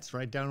 Yeah, it's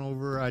right down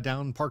over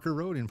down Parker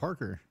Road in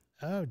Parker.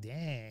 Oh,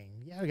 dang.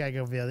 Yeah, we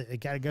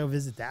gotta go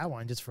visit that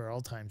one just for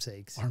old time's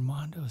sakes.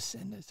 Armando,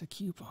 send us a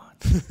coupon.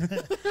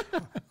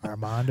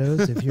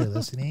 Armando's, if you're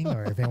listening,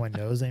 or if anyone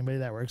knows anybody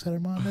that works at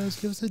Armando's,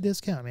 give us a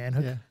discount,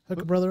 man.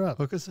 Hook a brother up.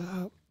 Hook us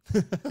up.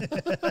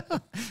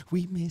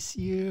 We miss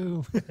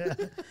you.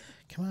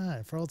 Come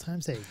on, for old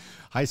time's sake.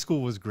 High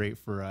school was great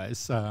for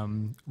us.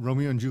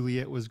 Romeo and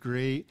Juliet was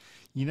great.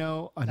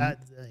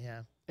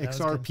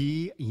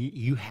 XRP,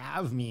 you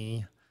have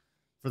me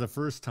for the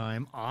first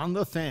time on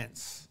the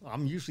fence.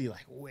 I'm usually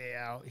like way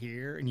out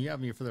here, and you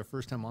have me for the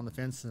first time on the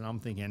fence, and I'm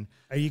thinking,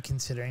 are you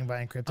considering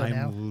buying crypto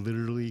now? I'm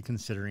literally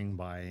considering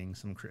buying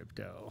some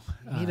crypto.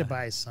 You need to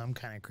buy some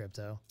kind of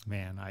crypto.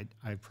 Man,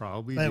 I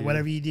probably But do.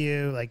 whatever you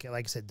do, like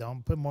I said,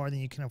 don't put more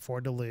than you can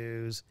afford to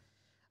lose.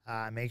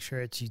 Make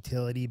sure it's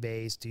utility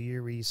based. Do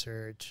your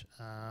research.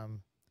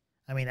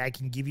 I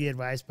can give you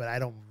advice, but I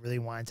don't really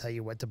want to tell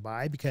you what to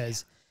buy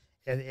because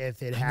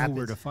if it happens, know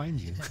where to find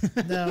you.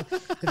 No,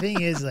 the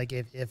thing is, like,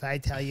 if I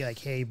tell you, like,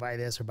 hey, buy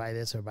this or buy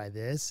this or buy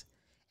this,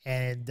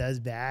 and it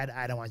does bad,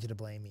 I don't want you to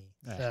blame me.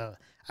 So,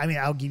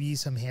 I'll give you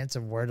some hints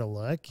of where to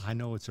look. I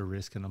know it's a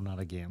risk, and I'm not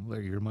a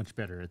gambler. You're much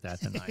better at that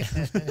than I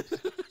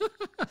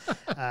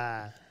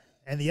am.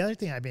 And the other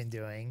thing I've been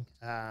doing,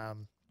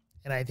 and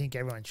I think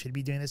everyone should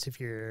be doing this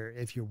if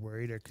you're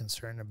worried or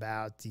concerned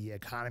about the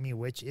economy,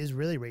 which is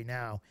really right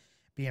now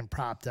being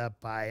propped up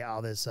by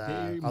all this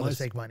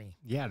fake money.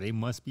 Yeah, they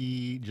must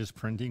be just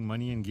printing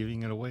money and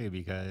giving it away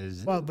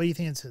because. Well, but you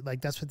think it's like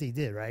that's what they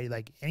did, right?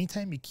 Like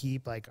anytime you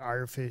keep like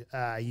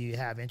you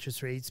have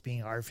interest rates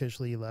being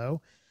artificially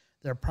low,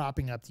 they're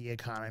propping up the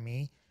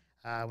economy.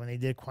 When they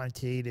did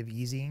quantitative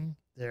easing,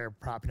 they're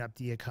propping up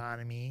the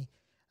economy.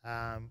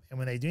 And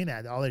when they're doing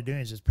that, all they're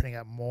doing is just putting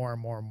up more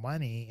and more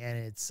money, and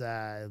it's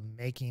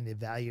making the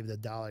value of the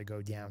dollar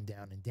go down,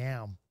 down, and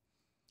down.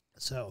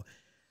 So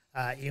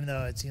Even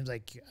though it seems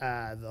like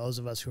those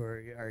of us who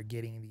are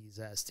getting these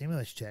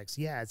stimulus checks,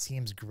 yeah, it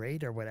seems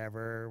great or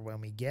whatever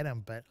when we get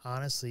them. But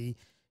honestly,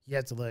 you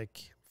have to look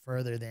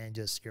further than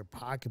just your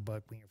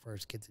pocketbook when you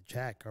first get the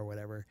check or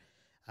whatever.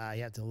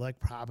 You have to look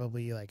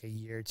probably like a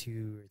year,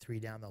 2 or 3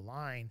 down the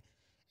line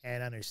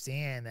and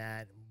understand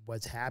that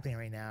what's happening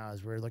right now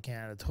is we're looking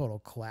at a total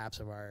collapse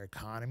of our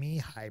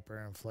economy,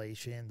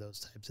 hyperinflation,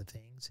 those types of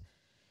things.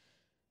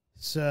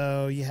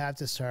 So you have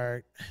to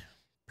start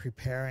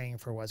preparing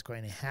for what's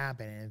going to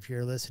happen. And if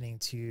you're listening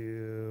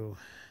to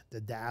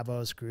the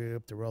Davos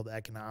group, the World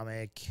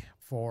Economic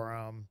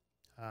Forum,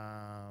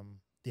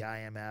 the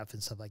IMF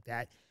and stuff like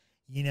that,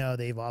 you know,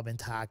 they've all been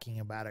talking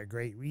about a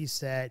great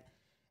reset.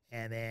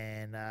 And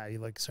then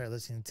start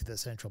listening to the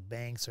central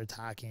banks. They're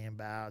talking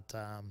about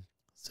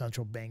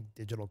central bank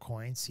digital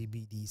coins,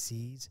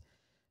 CBDCs.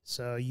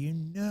 So you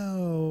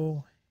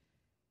know,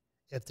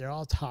 if they're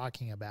all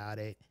talking about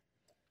it,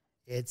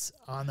 it's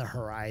on the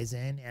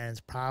horizon, and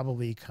it's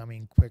probably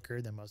coming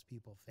quicker than most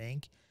people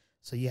think.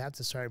 So you have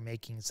to start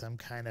making some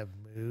kind of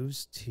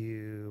moves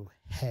to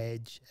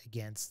hedge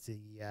against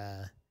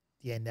the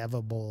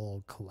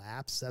inevitable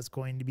collapse that's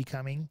going to be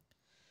coming.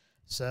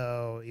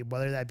 So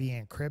whether that be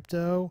in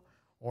crypto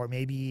or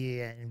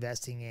maybe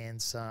investing in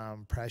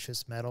some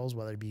precious metals,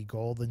 whether it be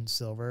gold and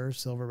silver.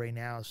 Silver right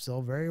now is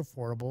still very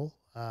affordable,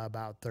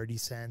 about 30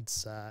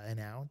 cents an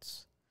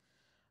ounce.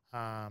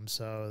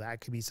 So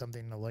that could be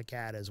something to look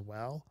at as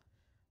well.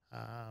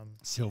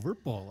 Silver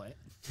bullet.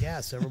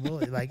 Yeah, silver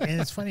bullet.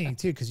 And it's funny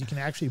too, because you can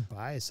actually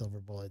buy a silver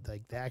bullet.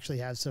 Like, they actually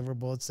have silver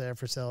bullets there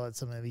for sale at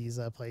some of these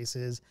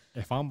places.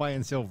 If I'm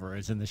buying silver,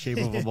 it's in the shape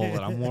of a bullet.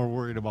 I'm more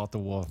worried about the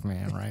wolf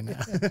man right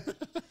now.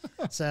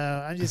 So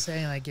I'm just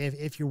saying, like,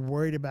 if you're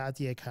worried about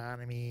the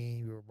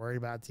economy, you're worried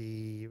about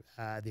the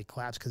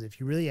collapse, because if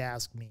you really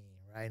ask me,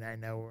 right, I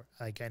know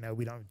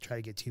we don't try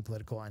to get too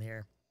political on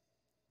here,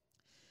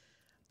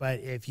 but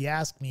if you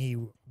ask me,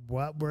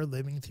 what we're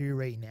living through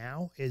right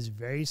now is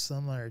very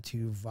similar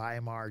to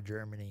Weimar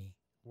Germany,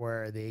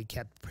 where they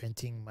kept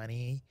printing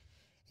money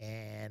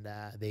and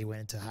they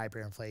went into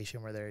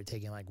hyperinflation, where they're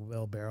taking like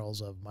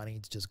wheelbarrows of money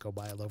to just go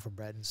buy a loaf of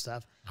bread and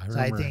stuff. I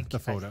remember the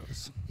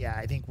photos.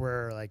 I think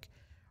we're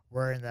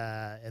in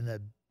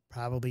the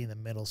probably in the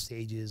middle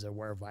stages of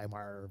where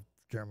Weimar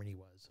Germany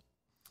was.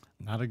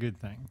 Not a good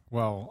thing.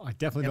 Well, I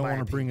definitely don't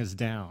want to bring us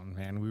down,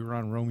 man. We were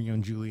on Romeo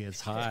and Juliet's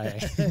high.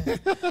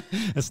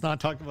 Let's not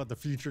talk about the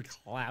future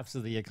collapse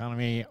of the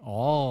economy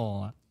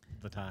all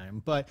the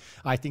time. But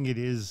I think it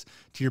is,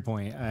 to your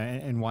point,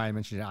 and why I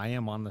mentioned it, I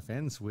am on the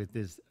fence with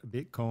this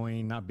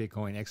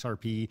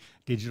XRP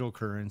digital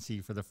currency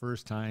for the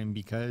first time,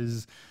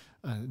 because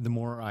the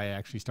more I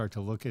actually start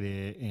to look at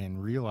it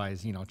and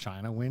realize, you know,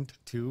 China went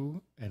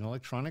to an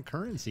electronic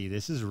currency.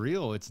 This is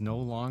real. It's no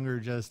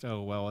longer just,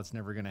 oh, well, it's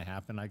never going to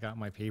happen. I got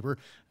my paper.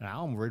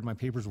 Now I'm worried my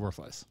paper's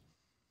worthless.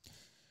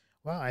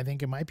 Well, I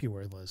think it might be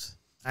worthless.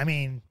 I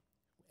mean,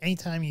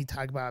 anytime you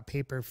talk about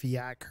paper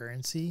fiat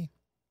currency,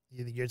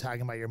 you're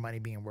talking about your money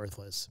being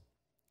worthless,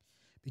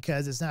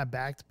 because it's not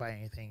backed by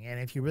anything.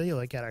 And if you really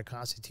look at our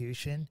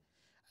Constitution,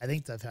 I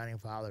think the founding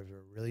fathers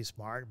were really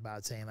smart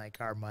about saying,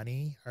 like, our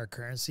money, our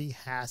currency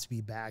has to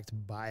be backed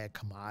by a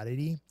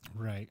commodity.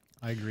 Right.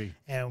 I agree.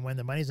 And when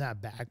the money's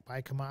not backed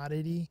by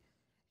commodity,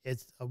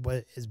 it's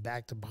what is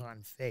backed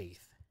upon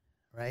faith,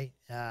 right?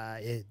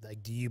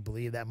 Do you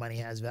believe that money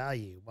has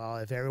value? Well,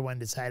 if everyone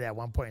decided at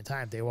one point in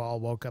time, they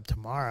all woke up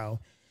tomorrow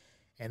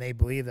and they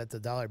believe that the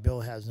dollar bill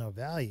has no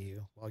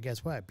value, well,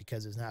 guess what?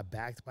 Because it's not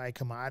backed by a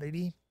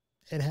commodity,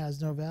 it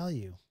has no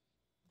value.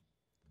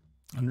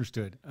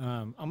 Understood.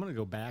 I'm going to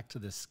go back to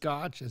the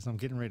Scotch as I'm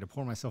getting ready to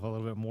pour myself a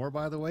little bit more,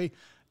 by the way.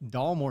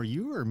 Dalmore,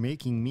 you are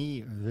making me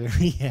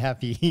very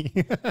happy.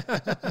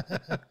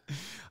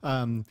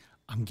 I'm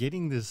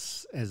getting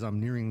this, as I'm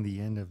nearing the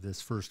end of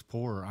this first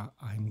pour,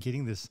 I'm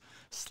getting this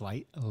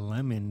slight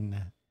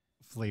lemon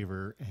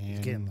flavor. And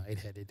it's getting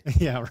lightheaded.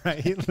 Yeah,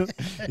 right.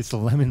 It's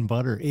lemon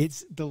butter.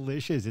 It's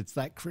delicious. It's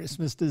that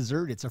Christmas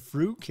dessert. It's a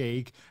fruit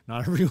cake.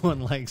 Not everyone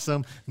likes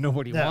them.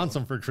 Nobody wants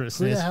them for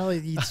Christmas. Who the hell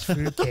eats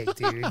fruit cake,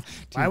 dude?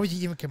 Why would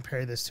you even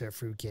compare this to a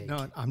fruit cake?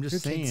 No, I'm just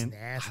saying.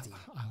 Nasty.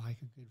 I like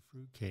a good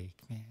fruit cake,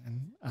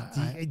 man.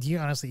 Do you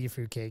honestly eat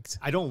fruit cakes?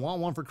 I don't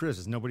want one for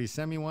Christmas. Nobody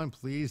send me one.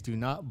 Please do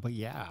not. But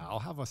yeah, I'll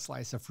have a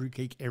slice of fruit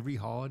cake every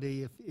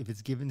holiday if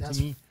it's given to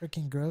me. That's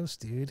freaking gross,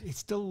 dude.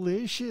 It's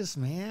delicious,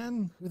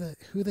 man.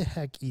 Who the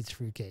heck eats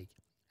fruitcake?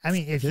 I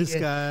mean, if this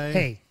guy,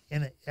 hey,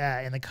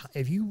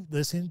 if you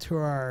listen to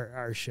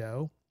our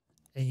show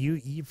and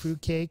you eat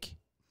fruitcake,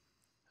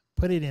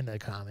 put it in the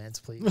comments,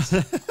 please.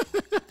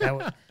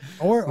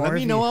 Or let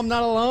me know I'm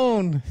not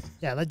alone.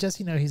 Yeah, let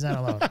Jesse know he's not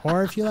alone.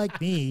 Or if you like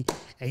me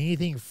and you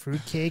think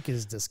fruitcake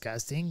is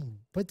disgusting,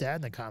 put that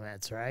in the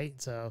comments, right?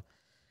 So,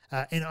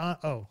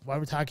 while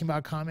we're talking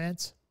about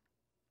comments,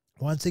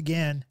 once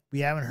again, we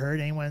haven't heard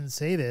anyone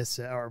say this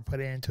or put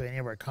it into any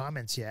of our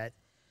comments yet.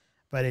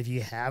 But if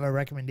you have a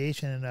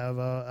recommendation of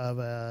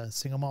a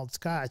single malt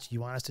Scotch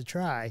you want us to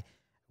try,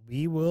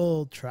 we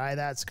will try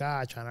that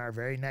Scotch on our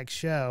very next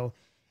show.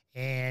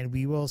 and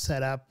we will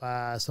set up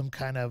some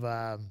kind of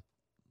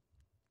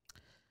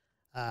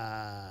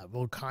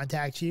we'll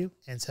contact you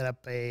and set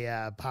up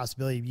a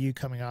possibility of you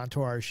coming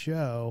onto our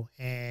show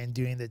and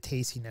doing the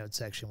tasting note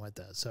section with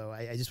us. So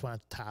I just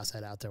want to toss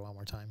that out there one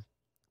more time.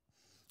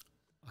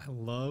 I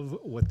love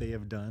what they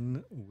have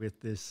done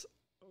with this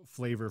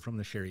flavor from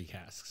the sherry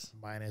casks.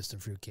 Minus the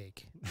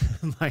fruitcake.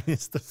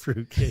 Minus the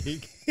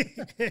fruitcake.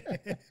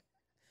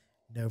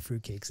 No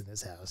fruitcakes in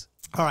this house.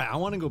 All right, I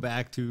want to go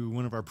back to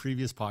one of our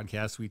previous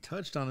podcasts. We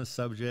touched on a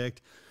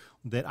subject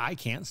that I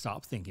can't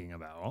stop thinking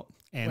about.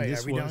 And wait,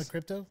 this are we done with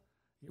crypto?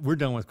 We're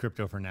done with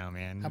crypto for now,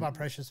 man. How about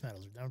precious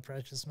metals? We're done with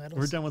precious metals?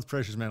 We're done with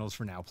precious metals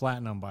for now.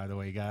 Platinum, by the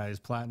way, guys.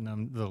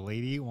 Platinum. The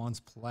lady wants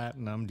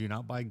platinum. Do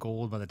not buy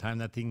gold. By the time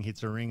that thing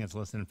hits a ring, it's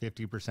less than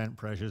 50%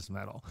 precious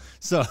metal.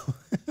 So,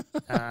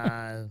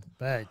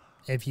 but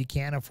if you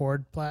can't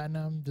afford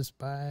platinum, just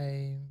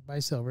buy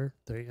silver,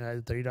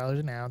 $30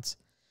 an ounce,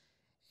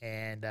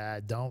 and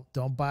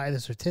don't buy the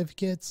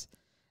certificates.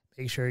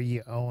 Make sure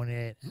you own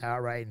it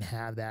outright and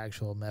have the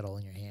actual metal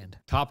in your hand.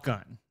 Top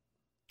Gun.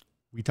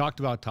 We talked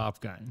about Top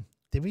Gun.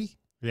 Did we?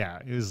 Yeah,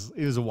 it was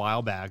a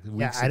while back,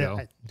 weeks ago.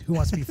 Who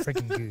wants to be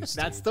freaking Goose?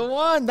 That's the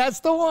one. That's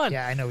the one.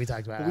 Yeah, I know we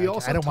talked about it.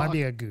 I don't want to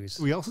be a Goose.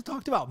 We also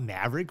talked about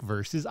Maverick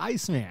versus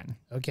Iceman.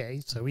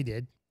 Okay, so we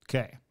did.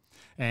 Okay.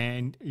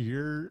 And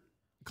your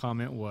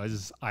comment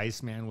was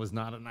Iceman was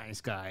not a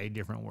nice guy,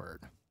 different word.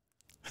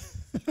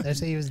 Did I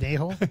say he was an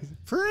a-hole?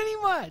 Pretty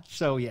much.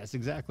 So, yes,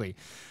 exactly.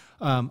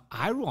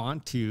 I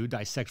want to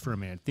dissect for a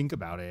minute. Think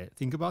about it.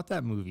 Think about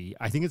that movie.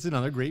 I think it's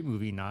another great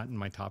movie, not in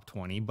my top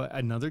 20, but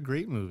another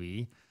great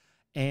movie.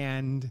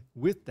 And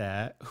with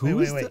that,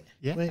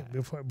 wait,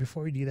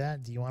 before we do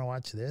that, do you want to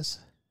watch this?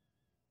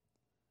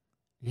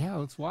 Yeah,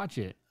 let's watch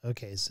it.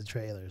 Okay, it's the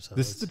trailer. So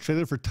this is the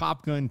trailer for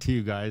Top Gun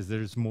 2, guys.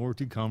 There's more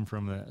to come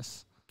from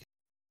this.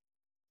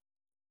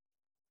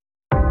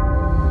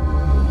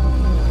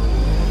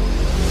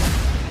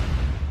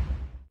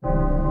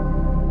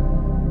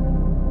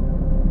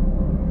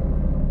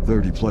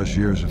 30+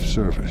 years of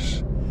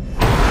service.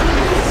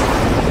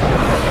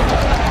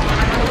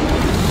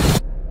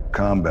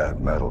 Combat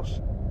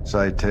medals,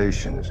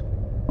 citations.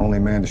 Only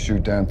man to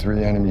shoot down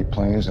 3 enemy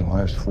planes in the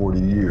last 40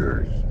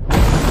 years.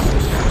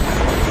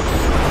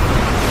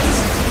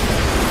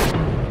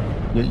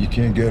 Yet you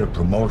can't get a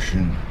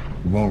promotion,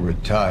 you won't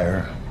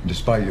retire.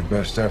 Despite your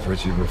best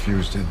efforts, you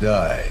refuse to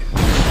die.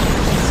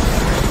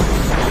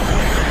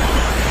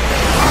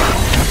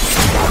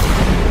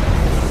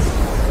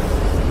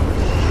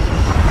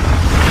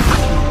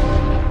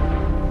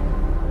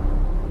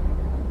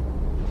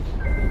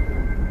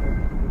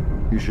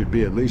 You should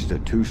be at least a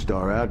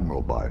 2-star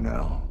admiral by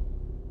now.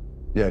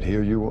 Yet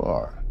here you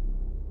are.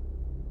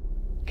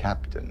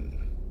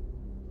 Captain.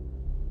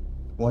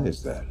 Why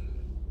is that?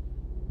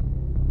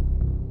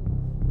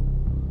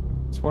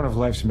 It's one of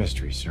life's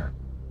mysteries, sir.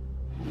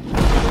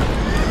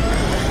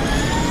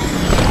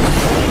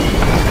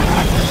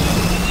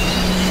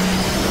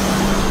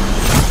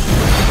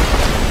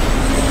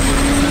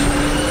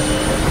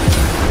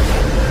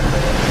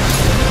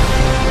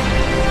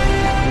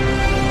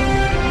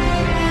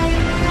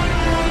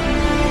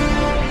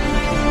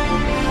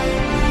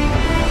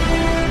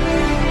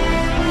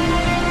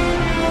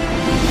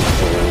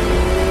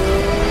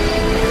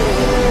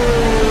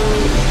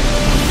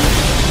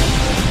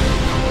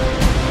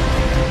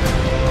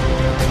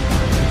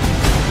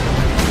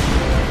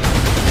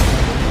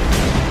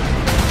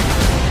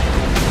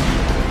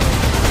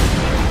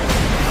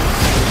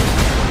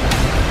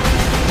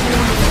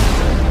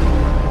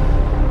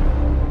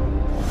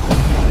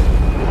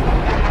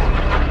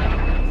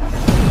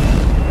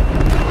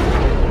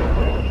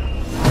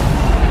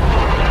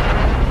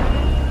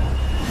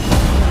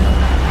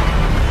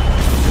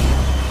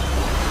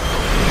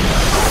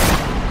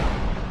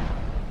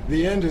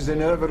 The end is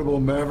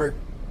inevitable, Maverick.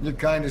 Your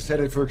kind is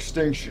headed for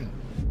extinction.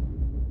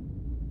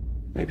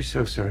 Maybe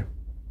so, sir.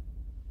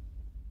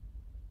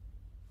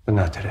 But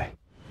not today.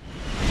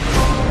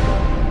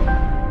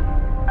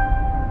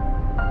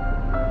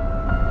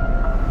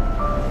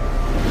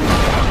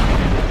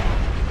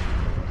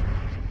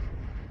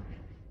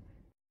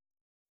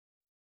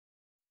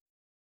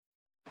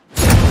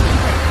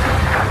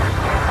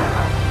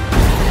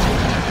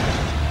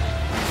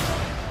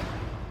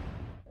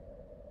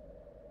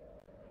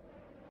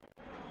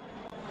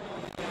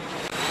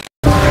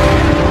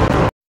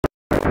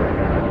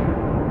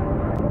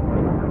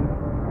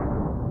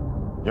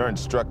 Your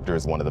instructor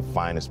is one of the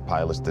finest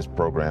pilots this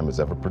program has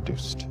ever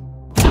produced.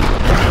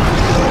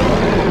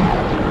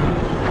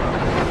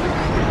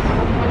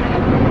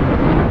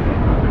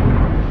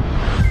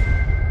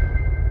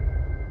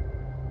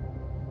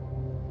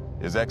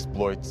 His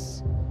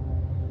exploits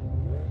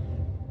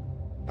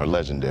are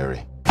legendary.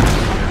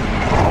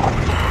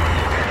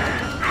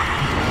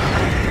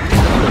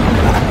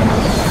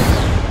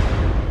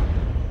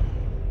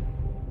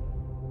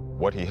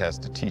 What he has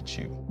to teach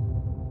you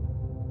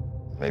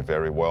may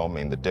very well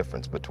mean the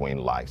difference between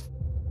life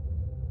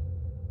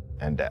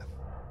and death.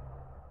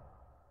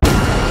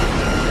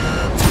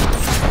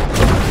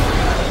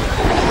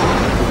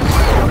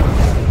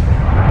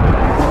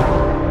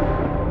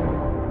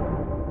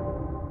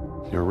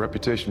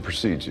 reputation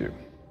precedes you.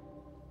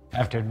 I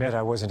have to admit,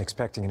 I wasn't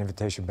expecting an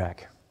invitation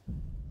back.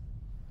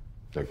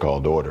 They're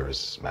called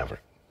orders,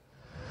 Maverick.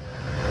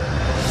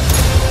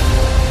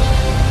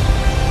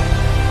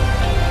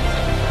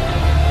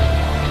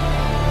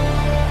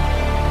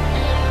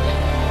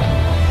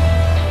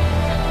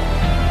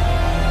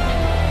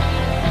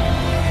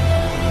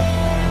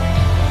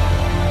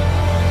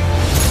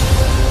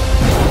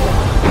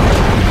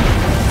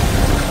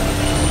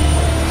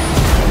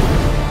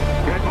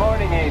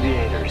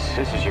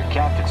 This is your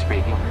captain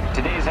speaking.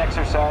 Today's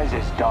exercise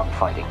is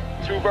dogfighting.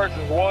 2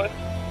 versus 1?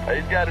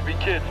 He's got to be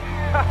kidding.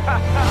 What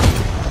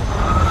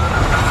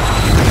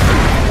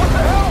the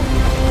hell?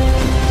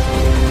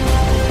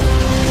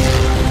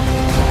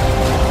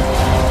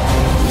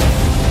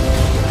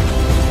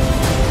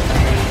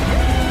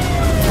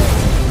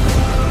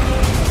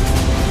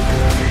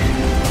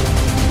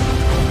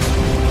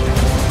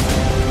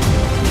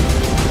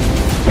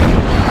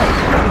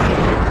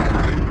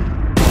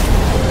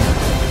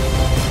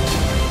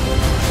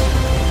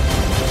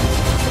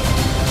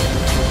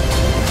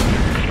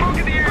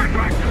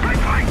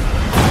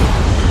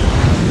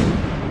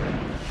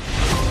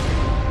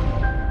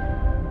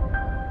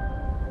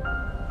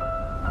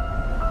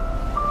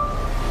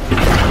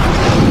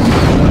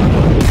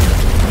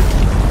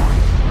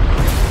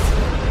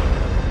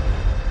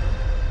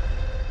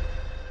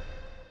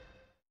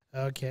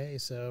 Okay,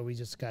 so we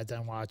just got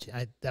done watching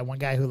that one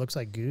guy who looks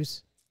like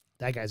Goose.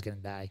 That guy's gonna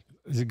die.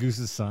 Is it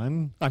Goose's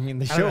son? I mean,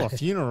 they show a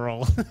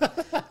funeral.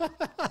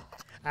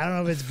 I don't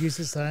know if it's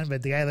Goose's son,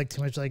 but the guy looked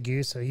too much like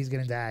Goose, so he's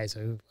gonna die.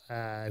 So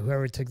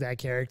whoever took that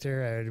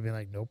character, I would have been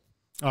like, nope.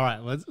 All right,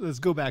 let's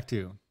go back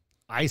to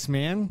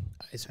Iceman,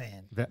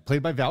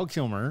 played by Val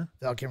Kilmer.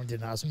 Val Kilmer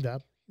did an awesome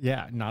job.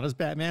 Yeah, not as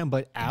Batman,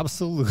 but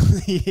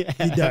absolutely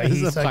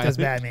he sucked as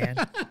Batman.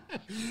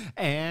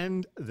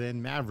 And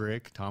then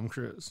Maverick, Tom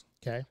Cruise.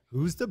 Okay.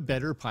 Who's the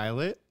better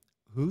pilot?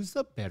 Who's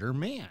the better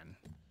man?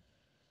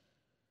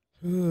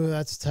 Ooh,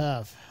 that's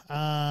tough.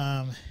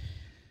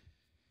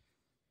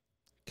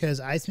 Because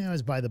Iceman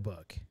was by the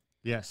book.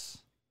 Yes.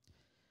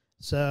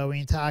 So when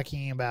you're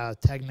talking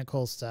about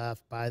technical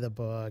stuff by the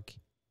book,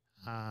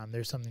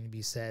 there's something to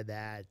be said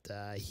that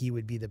he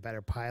would be the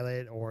better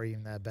pilot or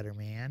even the better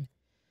man.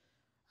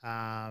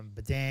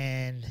 But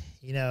then,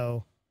 you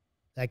know,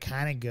 that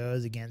kind of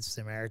goes against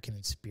the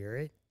American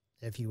spirit,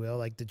 if you will,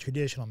 like the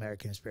traditional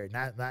American spirit,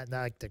 not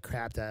like the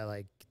crap that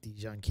like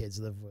these young kids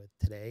live with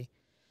today,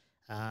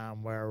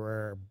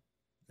 where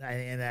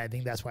and I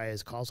think that's why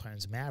his call sign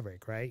is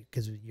Maverick, right?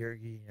 Because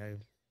you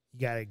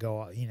got to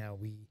go,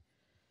 we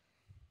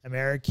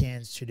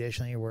Americans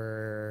traditionally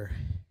were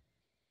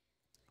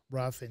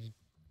rough,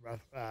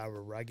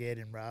 were rugged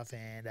and rough,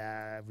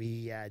 and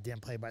we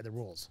didn't play by the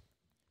rules.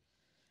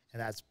 And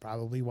that's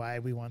probably why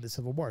we won the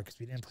Civil War, because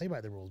we didn't play by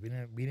the rules.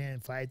 We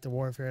didn't fight the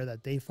warfare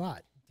that they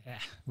fought. Yeah,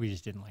 we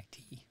just didn't like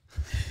tea.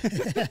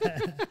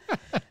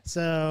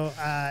 So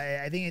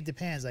I think it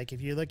depends. Like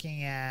if you're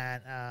looking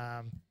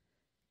at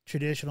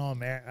traditional,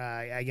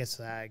 I guess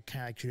kind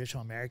of like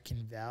traditional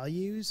American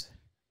values,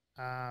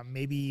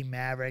 maybe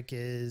Maverick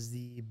is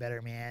the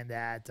better man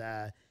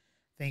that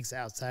thinks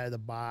outside of the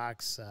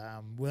box,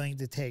 willing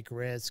to take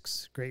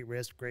risks, great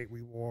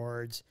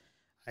rewards.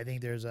 I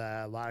think there's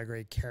a lot of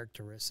great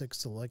characteristics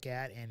to look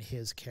at in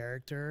his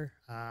character.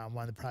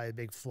 One of the probably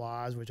big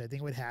flaws, which I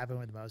think would happen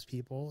with most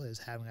people, is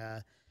having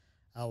a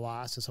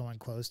loss to someone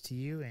close to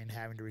you and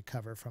having to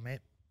recover from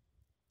it.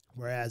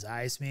 Whereas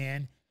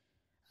Iceman,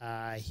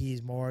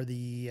 he's more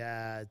the,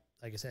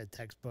 like I said,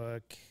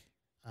 textbook,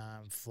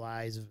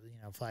 flies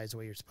the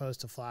way you're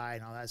supposed to fly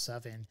and all that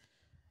stuff.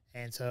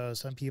 And so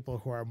some people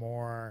who are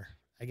more,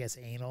 I guess,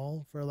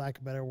 anal, for lack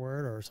of a better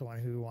word, or someone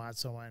who wants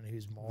someone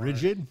who's more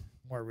rigid,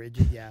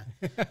 yeah,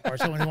 or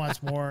someone who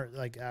wants more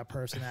like a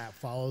person that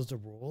follows the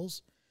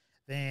rules,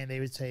 then they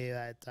would say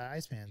that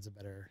Iceman's a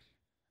better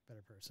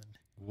person.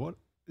 What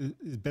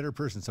is better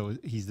person? So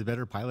he's the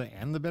better pilot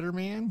and the better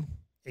man?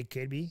 It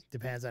could be.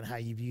 Depends on how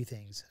you view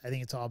things. I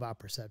think it's all about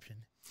perception.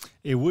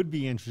 It would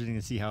be interesting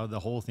to see how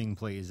the whole thing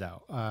plays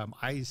out.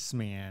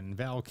 Iceman,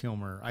 Val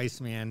Kilmer,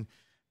 Iceman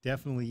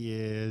definitely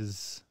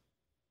is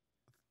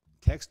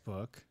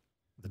textbook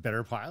the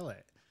better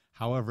pilot.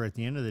 However, at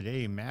the end of the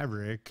day,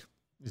 Maverick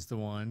is the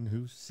one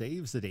who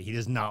saves the day. He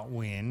does not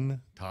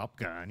win Top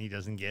Gun. He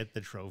doesn't get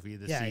the trophy,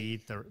 the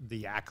seat,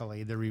 the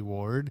accolade, the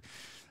reward.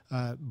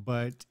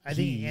 But I think at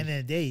the end of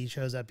the day, he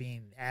shows up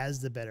being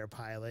as the better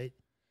pilot.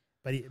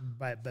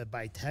 But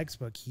by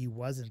textbook, he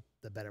wasn't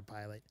the better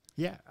pilot.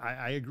 Yeah,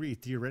 I agree.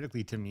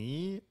 Theoretically, to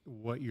me,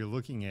 what you're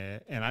looking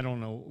at, and I don't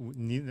know,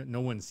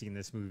 no one's seen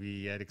this movie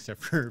yet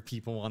except for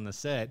people on the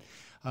set.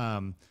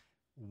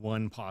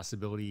 One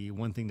possibility,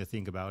 one thing to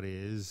think about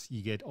is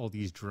you get all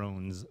these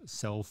drones,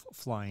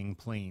 self-flying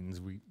planes.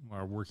 We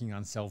are working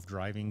on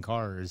self-driving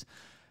cars.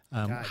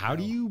 How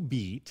do you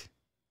beat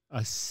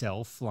a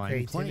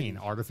self-flying plane,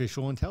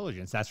 artificial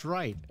intelligence. That's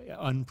right.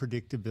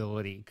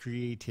 Unpredictability,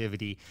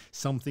 creativity,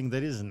 something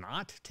that is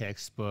not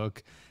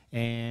textbook.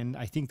 And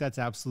I think that's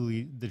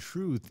absolutely the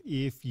truth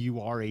if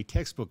you are a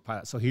textbook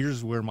pilot. So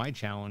here's where my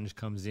challenge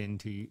comes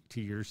into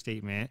your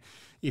statement.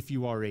 If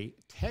you are a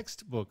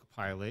textbook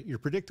pilot, you're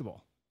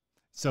predictable.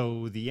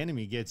 So the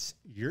enemy gets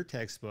your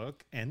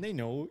textbook and they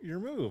know your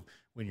move.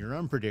 When you're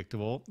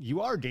unpredictable,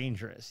 you are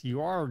dangerous.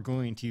 You are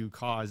going to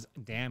cause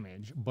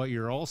damage, but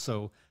you're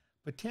also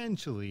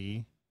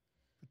potentially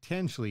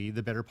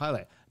the better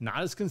pilot.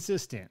 Not as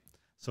consistent.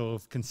 So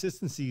if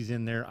consistency's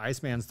in there,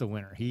 Iceman's the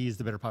winner. He's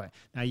the better pilot.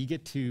 Now you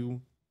get to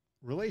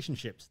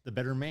relationships, the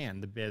better man,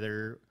 the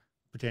better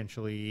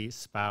potentially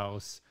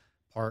spouse,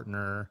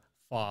 partner,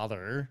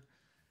 father.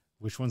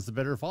 Which one's the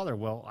better father?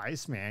 Well,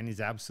 Iceman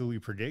is absolutely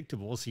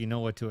predictable, so you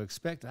know what to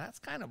expect. That's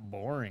kind of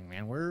boring,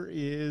 man. Where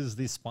is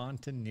the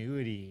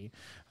spontaneity?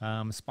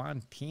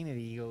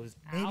 Spontaneity goes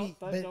out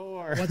the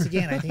door. Once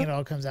again, I think it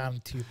all comes down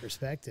to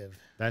perspective.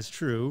 That's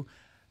true.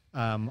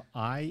 Some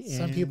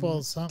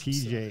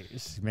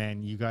TJs,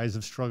 man, you guys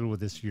have struggled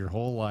with this your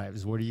whole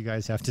lives. What do you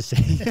guys have to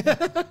say?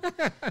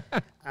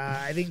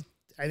 I think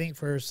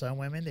for some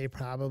women, they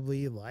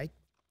probably like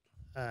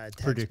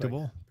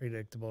predictable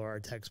or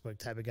textbook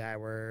type of guy,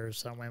 where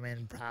some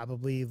women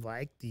probably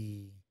like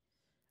the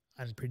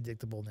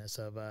unpredictableness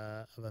of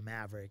a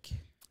Maverick.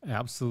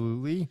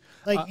 Absolutely.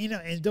 Like,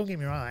 and don't get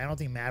me wrong, I don't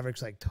think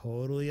Maverick's like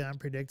totally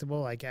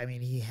unpredictable. Like, I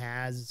mean, he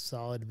has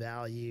solid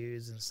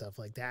values and stuff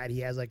like that.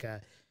 He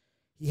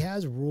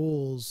has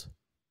rules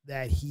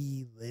that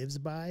he lives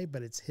by,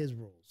 but it's his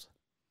rules.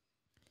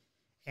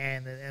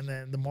 And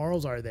the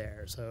morals are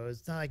there. So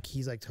it's not like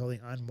he's like totally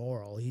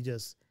unmoral. He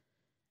just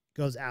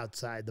goes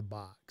outside the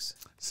box.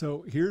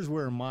 So here's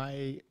where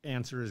my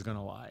answer is going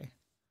to lie.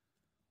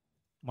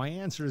 My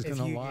answer is going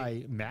to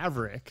lie.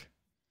 Maverick,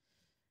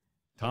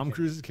 Tom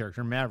Cruise's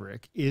character,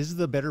 Maverick, is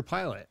the better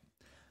pilot.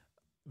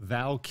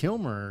 Val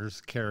Kilmer's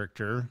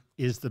character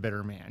is the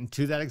better man,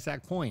 to that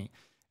exact point,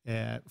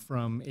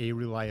 from a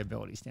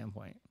reliability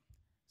standpoint.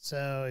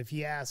 So if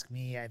you ask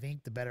me, I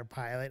think the better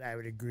pilot, I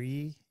would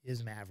agree,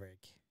 is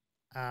Maverick.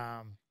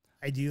 I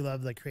do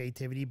love the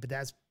creativity, but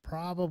that's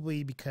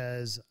probably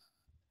because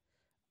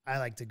I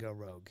like to go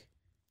rogue.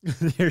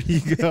 There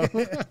you go.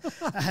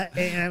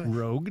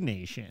 Rogue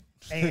Nation.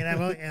 And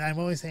I'm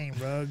only saying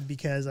rogue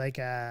because, like,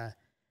 at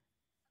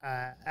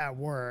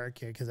work,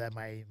 because at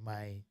my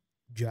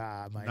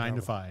job, my 9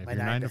 to 5, my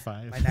 9 to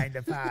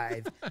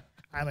 5,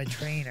 I'm a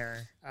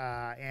trainer,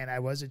 and I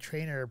was a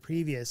trainer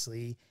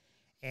previously,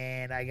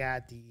 and I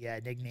got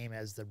the nickname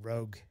as the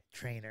rogue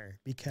trainer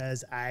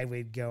because I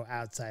would go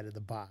outside of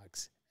the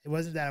box. It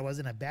wasn't that I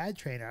wasn't a bad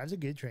trainer; I was a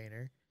good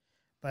trainer.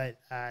 But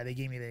they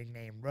gave me the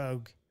nickname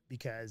Rogue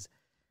because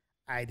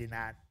I did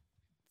not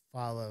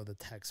follow the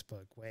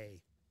textbook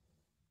way.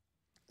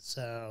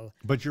 So,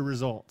 but your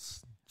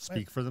results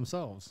speak for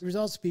themselves. The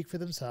results speak for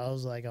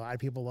themselves. Like, a lot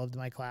of people loved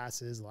my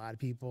classes. A lot of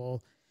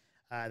people,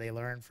 they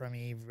learned from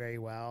me very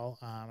well.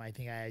 I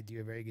think I do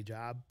a very good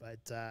job,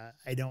 but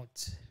I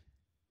don't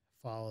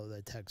follow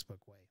the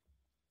textbook way.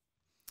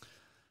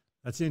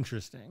 That's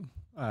interesting.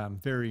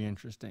 Very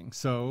interesting.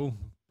 So,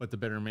 but the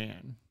better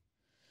man.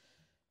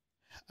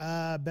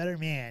 Better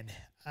man.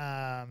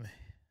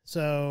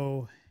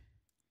 So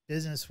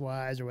business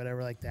wise or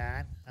whatever like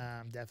that,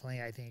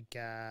 definitely I think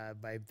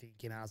by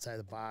thinking outside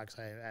the box,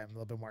 I'm a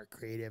little bit more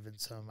creative in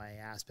some of my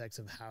aspects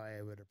of how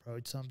I would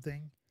approach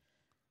something.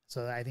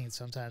 So I think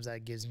sometimes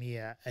that gives me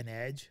an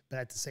edge, but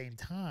at the same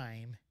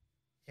time,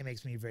 it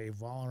makes me very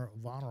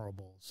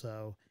vulnerable.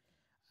 So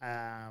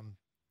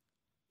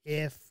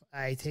if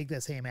I take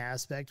that same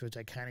aspect, which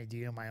I kind of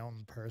do in my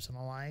own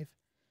personal life,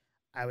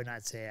 I would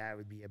not say I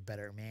would be a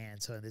better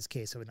man. So in this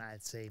case, I would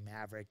not say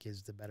Maverick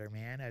is the better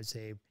man. I would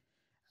say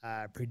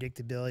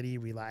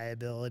predictability,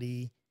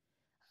 reliability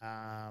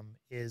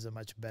is a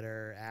much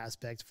better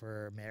aspect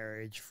for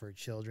marriage, for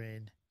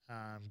children,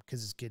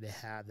 because it's good to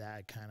have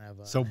that kind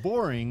of. So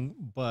boring,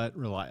 but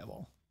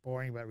reliable.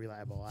 Boring, but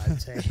reliable, I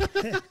would say.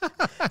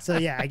 So,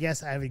 yeah, I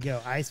guess I would go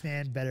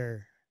Iceman,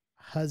 better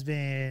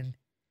husband,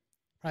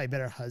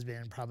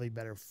 probably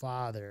better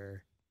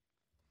father,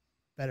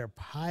 better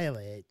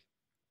pilot.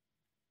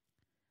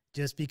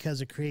 Just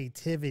because of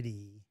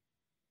creativity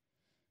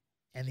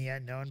and the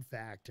unknown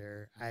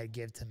factor, I'd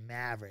give to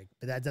Maverick.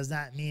 But that does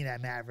not mean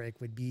that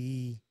Maverick would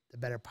be the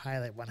better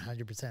pilot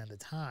 100% of the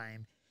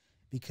time.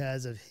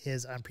 Because of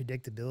his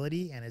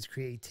unpredictability and his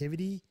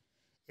creativity,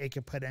 it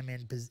could put him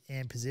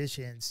in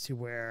positions to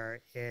where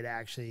it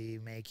actually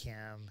make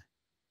him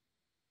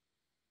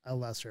a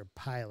lesser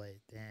pilot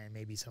than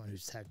maybe someone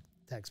who's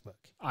textbook.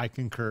 I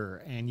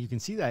concur. And you can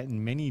see that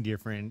in many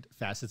different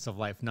facets of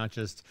life, not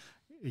just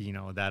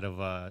that of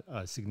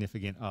a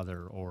significant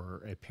other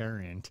or a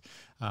parent,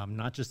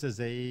 not just as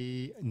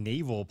a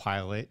naval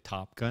pilot,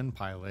 Top Gun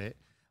pilot,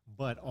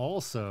 but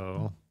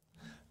also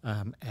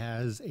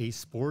as a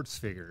sports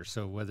figure.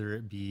 So whether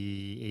it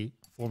be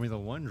a Formula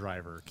One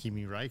driver,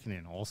 Kimi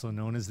Räikkönen, also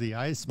known as the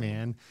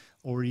Iceman,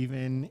 or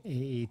even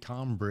a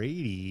Tom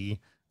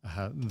Brady,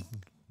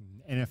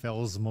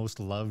 NFL's most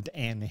loved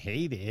and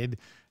hated.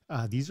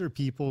 These are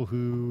people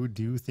who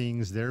do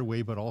things their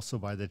way, but also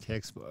by the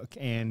textbook.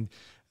 And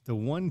the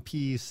one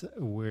piece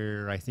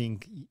where I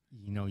think,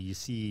 you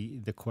see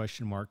the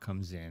question mark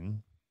comes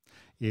in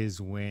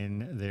is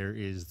when there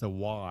is the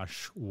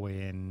wash,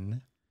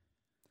 when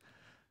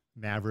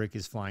Maverick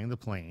is flying the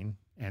plane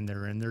and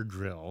they're in their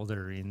drill,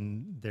 they're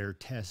in their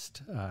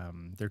test,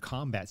 their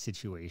combat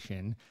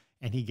situation,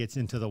 and he gets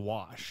into the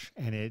wash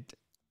and it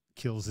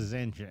kills his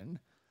engine.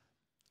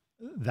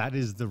 That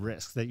is the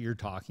risk that you're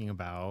talking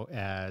about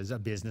as a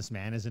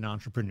businessman, as an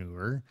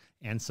entrepreneur.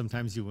 And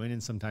sometimes you win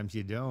and sometimes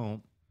you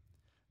don't.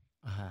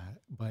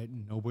 But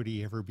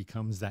nobody ever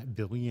becomes that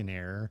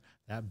billionaire,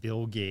 that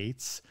Bill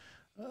Gates,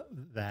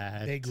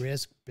 that big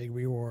risk, big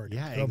reward.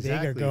 Yeah, go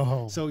exactly. big or go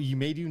home. So you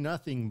may do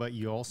nothing, but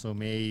you also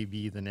may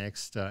be the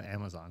next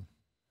Amazon.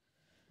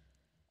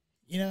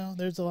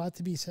 There's a lot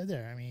to be said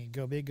there. I mean,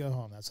 go big, go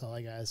home. That's all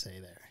I gotta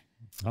say there.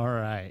 All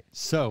right.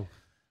 So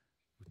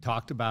we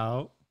talked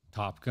about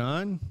Top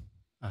Gun.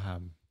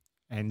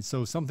 And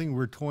so something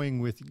we're toying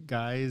with,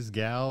 guys,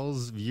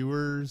 gals,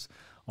 viewers,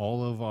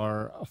 all of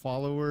our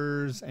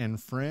followers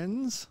and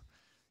friends,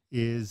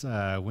 is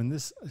when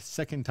this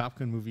second Top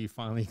Gun movie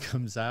finally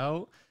comes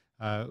out,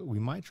 we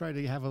might try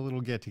to have a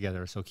little get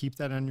together. So keep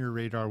that on your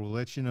radar. We'll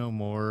let you know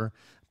more,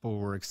 but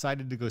we're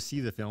excited to go see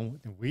the film.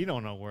 We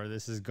don't know where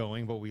this is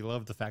going, but I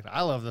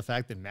love the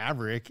fact that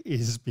Maverick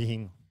is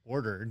being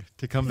ordered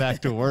to come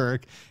back to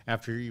work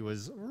after he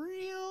was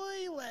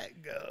really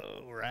let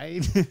go,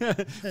 right?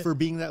 For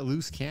being that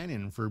loose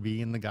cannon, for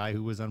being the guy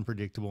who was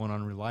unpredictable and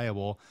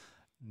unreliable.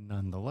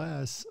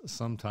 Nonetheless,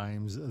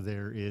 sometimes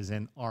there is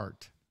an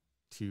art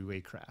to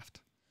a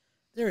craft.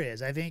 There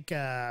is. I think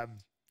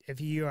if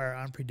you are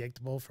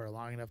unpredictable for a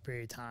long enough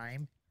period of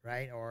time,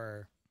 right,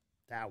 or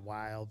that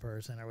wild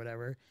person or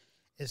whatever,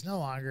 it's no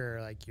longer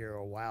like you're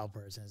a wild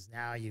person. It's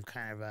now you've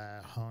kind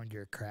of honed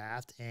your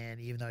craft, and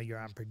even though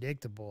you're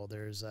unpredictable,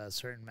 there's a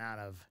certain amount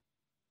of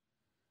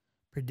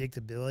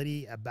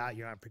predictability about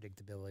your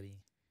unpredictability.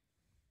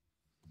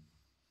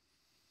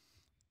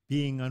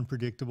 Being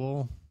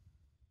unpredictable,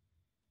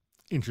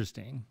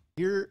 interesting.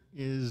 Here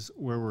is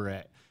where we're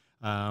at.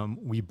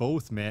 We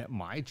both met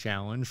my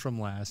challenge from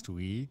last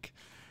week.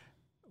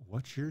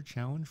 What's your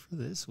challenge for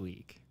this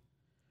week?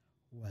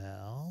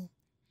 Well,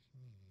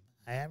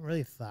 I haven't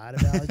really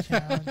thought about a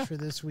challenge for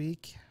this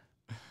week.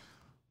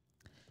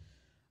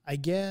 I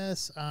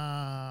guess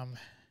I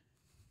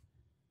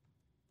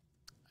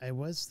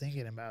was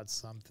thinking about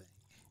something.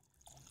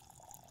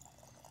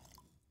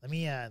 Let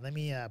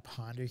me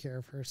ponder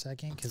here for a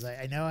second, because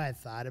I know I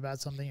thought about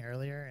something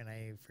earlier and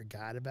I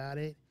forgot about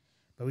it.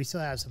 But we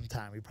still have some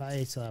time. We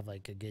probably still have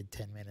like a good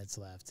 10 minutes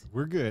left.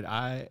 We're good.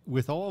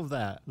 With all of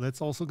that, let's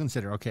also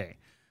consider, okay,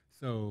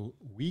 so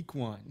week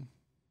 1.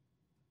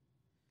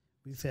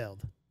 We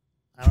failed.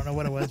 I don't know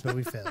what it was, but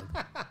we failed.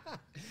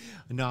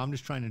 No, I'm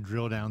just trying to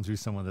drill down through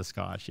some of the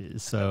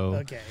scotches.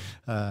 So, okay.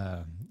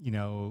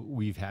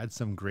 We've had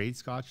some great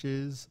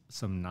scotches,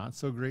 some not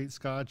so great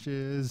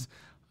scotches.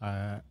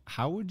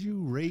 How would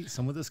you rate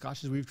some of the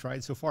scotches we've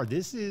tried so far?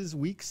 This is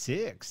week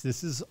 6.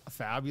 This is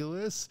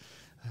fabulous.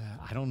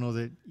 I don't know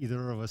that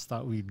either of us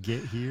thought we'd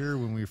get here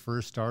when we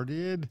first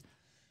started.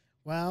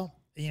 Well,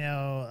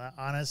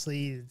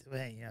 honestly,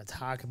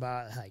 talk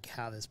about like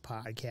how this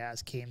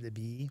podcast came to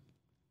be.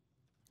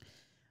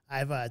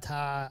 I've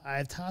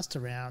tossed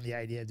around the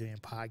idea of doing a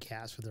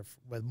podcast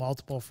with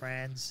multiple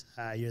friends.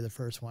 You're the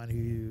first one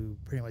who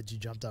pretty much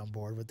jumped on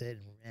board with it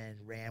and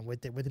ran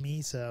with it with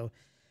me. So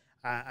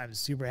I'm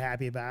super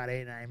happy about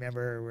it. And I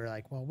remember we're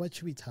like, well, what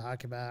should we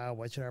talk about?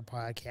 What should our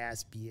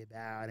podcast be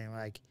about? And we're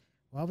like,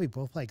 well, we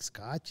both like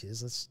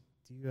scotches. Let's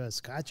do a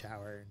scotch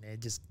hour. And it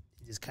just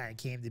kind of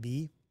came to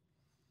be.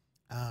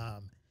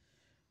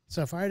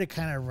 So if I were to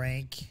kind of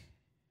rank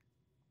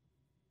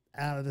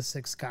out of the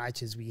 6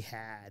 scotches we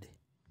had,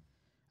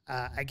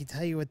 I can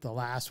tell you what the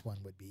last one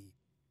would be.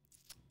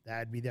 That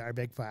would be the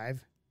Ardbeg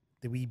 5,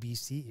 the wee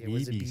beastie. It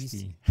was a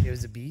beast. It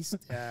was a beast.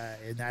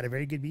 Not a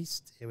very good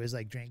beast. It was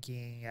like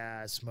drinking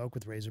smoke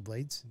with razor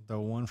blades. The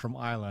one from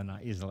Isla,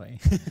 not Islay.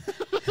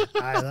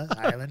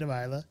 Island of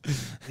Isla.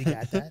 We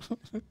got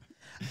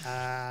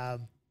that.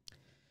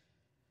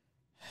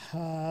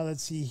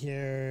 Let's see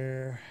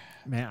here.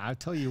 Man, I'll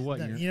tell you what.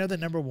 The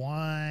number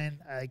 1,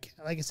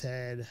 like I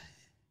said,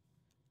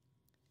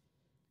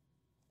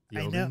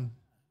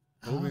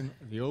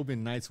 the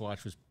Oban Night's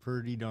Watch was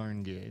pretty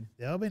darn good.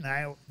 The Oban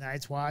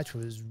Night's Watch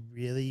was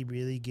really,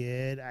 really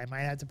good. I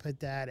might have to put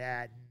that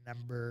at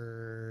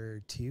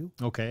number 2.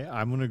 Okay,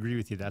 I'm going to agree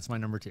with you. That's my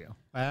number 2.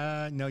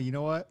 No, you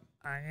know what?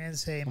 I'm going to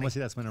say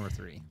that's my number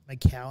 3.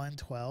 Macallan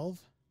 12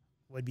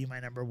 would be my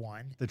number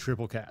 1. The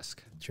triple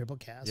cask. Triple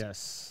cask.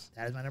 Yes.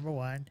 That is my number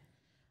 1.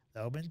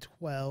 The Oban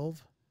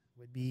 12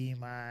 would be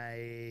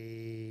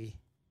the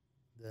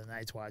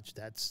Night's Watch.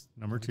 That's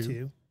number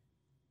 2.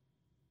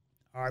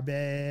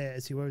 Ardbeg.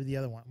 Let's see, what was the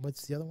other one?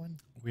 What's the other one?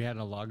 We had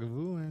a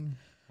Lagavulin.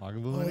 The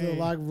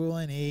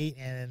Lagavulin 8,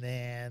 and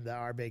then the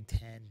Ardbeg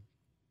 10.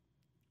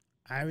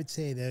 I would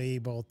say they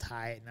both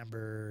tie at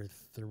number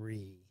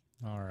 3.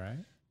 All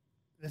right.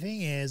 The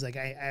thing is, like,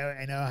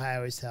 I know how I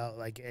always tell,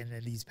 like,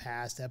 in these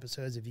past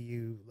episodes, if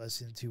you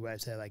listen to what I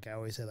said, like, I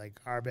always said, like,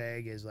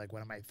 Ardbeg is, like,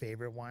 one of my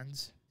favorite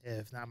ones,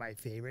 if not my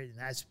favorite. And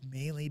that's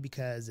mainly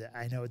because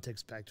I know what to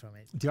expect from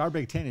it. The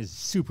Ardbeg 10 is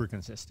super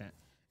consistent.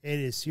 It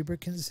is super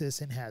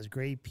consistent, has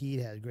great peat,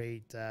 has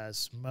great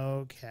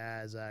smoke,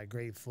 has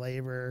great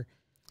flavor.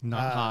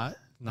 Not hot.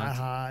 Not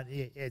hot.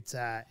 It's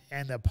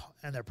and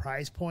the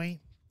price point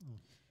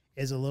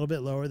is a little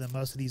bit lower than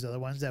most of these other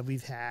ones that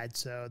we've had.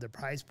 So the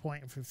price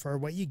point for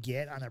what you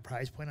get on the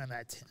price point on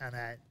that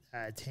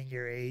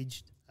 10-year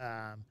aged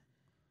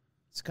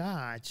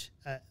Scotch,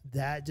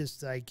 that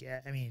just like,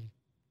 I mean,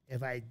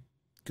 if I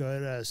go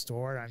to a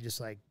store and I'm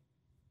just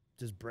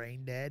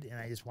brain dead and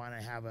I just want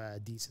to have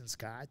a decent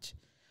Scotch,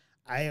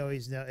 I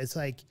always know it's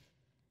like,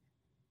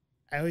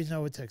 I always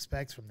know what to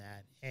expect from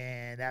that,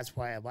 and that's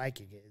why I like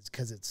it. It's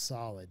because it's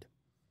solid.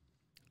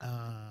 The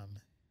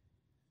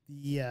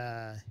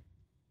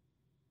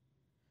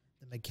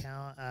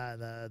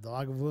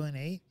Lagavulin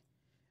 8,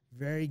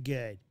 very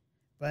good,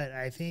 but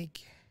I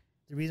think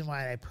the reason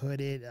why I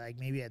put it like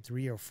maybe at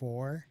 3 or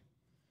 4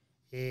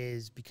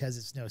 is because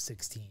it's no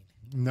 16.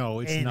 No,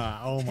 it's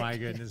not. Oh my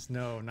goodness,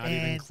 no, not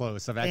even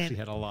close. I've actually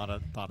had a lot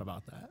of thought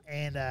about that,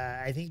 and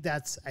I think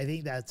that's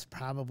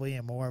probably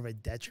more of a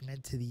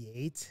detriment to the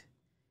 8.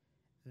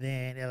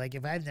 Then, like,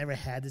 if I've never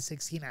had the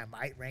 16, I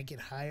might rank it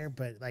higher.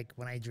 But like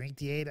when I drink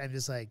the 8, I'm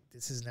just like,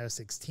 this is no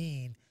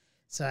 16,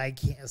 so I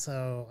can't.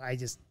 So I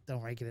just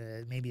don't rank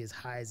it maybe as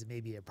high as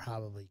maybe it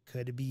probably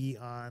could be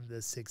on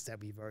the 6 that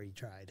we've already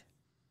tried.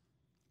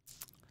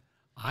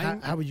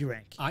 How would you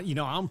rank?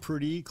 I'm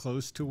pretty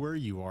close to where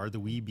you are. The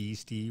Wee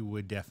Beastie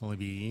would definitely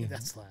be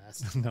that's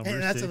last. number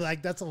and that's 6.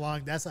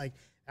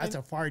 That's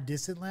a far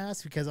distant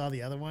last because all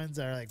the other ones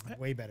are like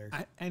way better.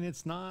 And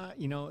it's not,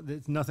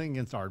 it's nothing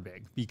against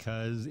Ardbeg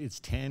because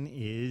its 10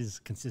 is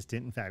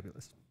consistent and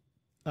fabulous.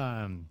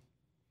 But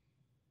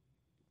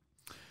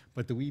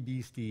the Wee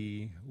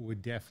Beastie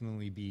would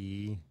definitely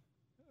be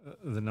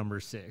the number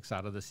 6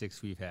 out of the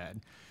 6 we've had.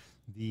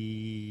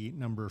 The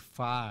number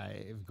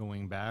 5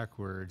 going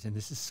backwards, and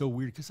this is so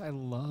weird because I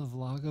love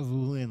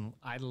Lagavulin.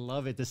 I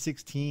love it. The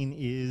 16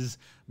 is,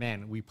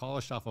 man, we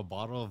polished off a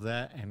bottle of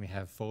that, and we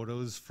have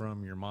photos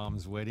from your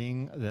mom's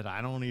wedding that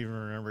I don't even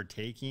remember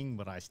taking,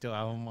 but I still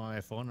have them on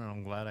my phone, and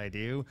I'm glad I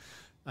do.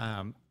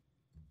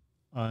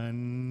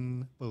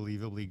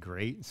 Unbelievably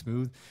great and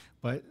smooth.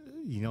 But,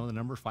 the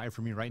number 5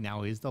 for me right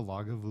now is the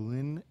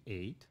Lagavulin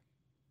 8.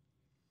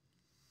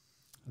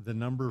 The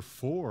number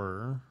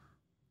 4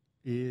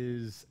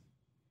 is,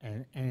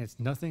 and it's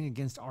nothing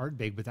against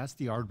Ardbeg, but that's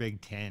the Ardbeg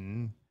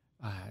 10.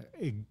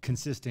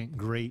 Consistent,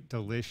 great,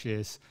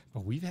 delicious.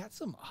 But we've had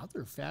some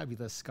other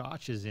fabulous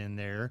scotches in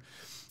there.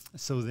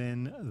 So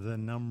then the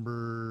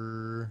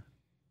number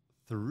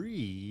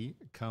 3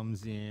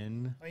 comes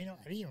in. Oh, I didn't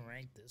even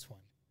rank this one.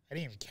 I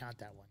didn't even count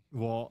that one.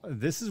 Well,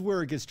 this is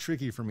where it gets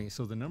tricky for me.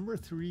 So the number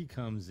 3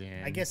 comes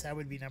in. I guess that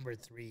would be number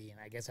 3, and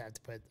I guess I have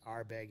to put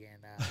Ardbeg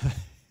and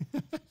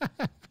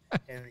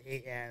and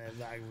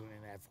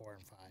Lagavulin at 4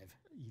 and 5.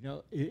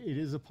 It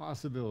is a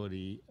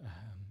possibility.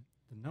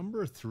 The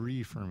number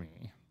 3 for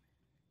me.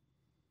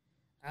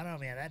 I don't know,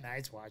 man. That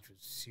Night's Watch was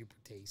super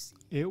tasty.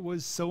 It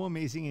was so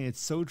amazing, and it's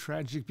so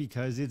tragic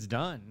because it's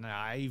done.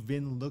 I've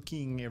been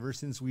looking ever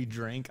since we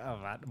drank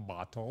that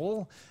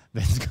bottle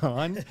that's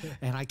gone,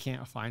 and I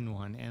can't find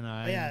one. And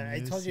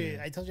I told you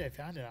I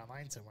found it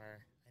online somewhere.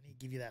 I need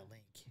to give you that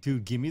link.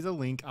 Dude, give me the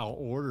link. I'll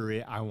order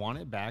it. I want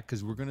it back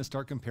because we're going to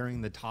start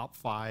comparing the top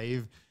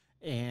 5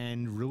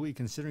 and really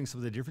considering some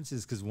of the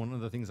differences, because one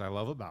of the things I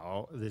love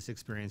about this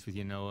experience with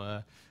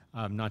Noah,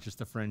 not just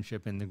the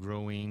friendship and the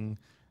growing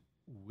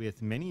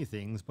with many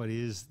things, but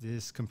is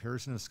this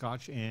comparison of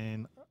Scotch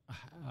and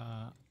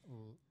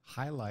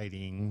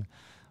highlighting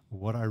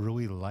what I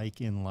really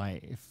like in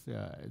life.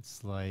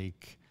 It's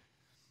like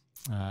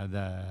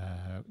the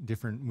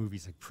different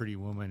movies like Pretty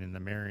Woman and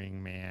The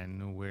Marrying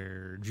Man,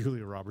 where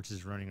Julia Roberts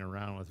is running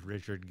around with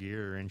Richard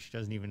Gere and she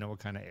doesn't even know what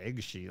kind of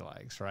eggs she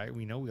likes, right?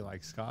 We know we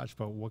like Scotch,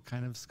 but what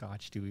kind of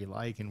Scotch do we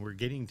like? And we're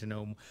getting to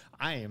know,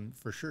 I am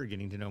for sure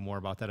getting to know more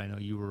about that. I know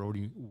you were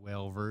already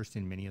well versed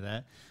in many of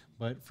that,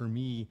 but for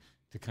me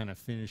to kind of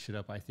finish it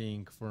up, I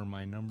think for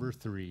my number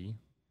 3,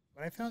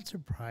 what I found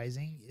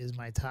surprising is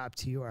my top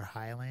 2 are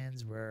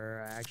Highlands,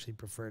 where I actually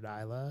preferred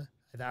Isla.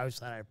 I always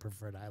thought I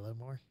preferred Isla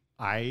more.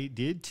 I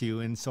did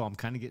too, and so I'm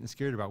kind of getting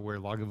scared about where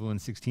Lagavulin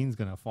 16 is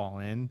going to fall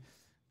in.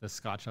 The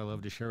Scotch I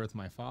love to share with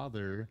my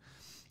father.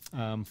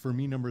 For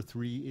me, number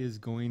 3 is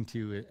going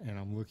to, and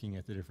I'm looking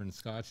at the different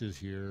Scotches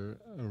here,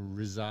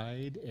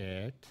 reside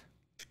at,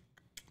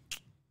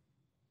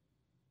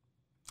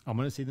 I'm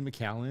going to say the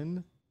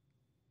Macallan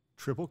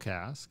Triple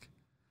Cask.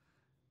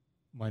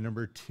 My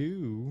number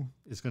 2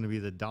 is going to be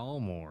the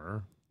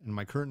Dalmore, and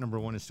my current number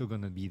 1 is still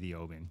going to be the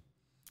Oban.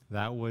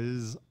 That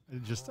was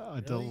just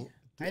a really?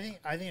 I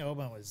think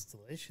Oban was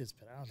delicious,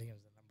 but I don't think it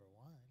was the number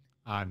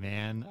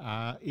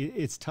 1.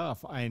 It's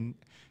tough. And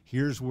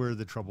here's where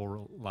the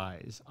trouble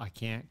lies. I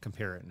can't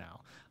compare it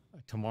now.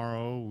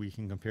 Tomorrow we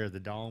can compare the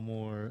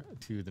Dalmore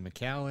to the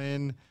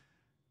Macallan.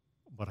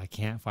 but I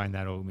can't find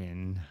that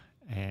oatmeal,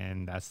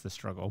 and that's the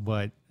struggle.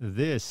 But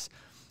this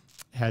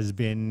has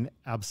been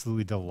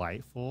absolutely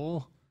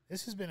delightful.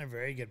 This has been a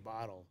very good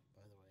bottle,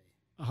 by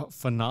the way.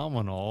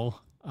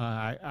 Phenomenal.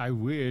 I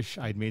wish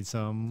I'd made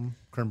some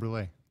creme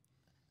brulee.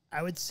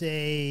 I would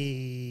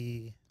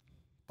say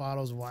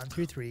bottles 1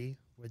 through 3,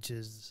 which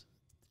is,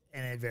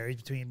 and it varies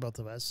between both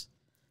of us,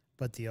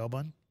 but the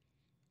Oban,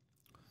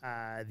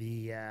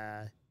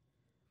 the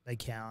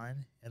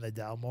Macallan, and the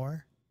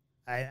Dalmore.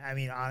 I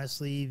mean,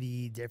 honestly,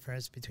 the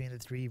difference between the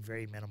three,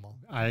 very minimal.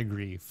 I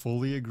agree.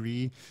 Fully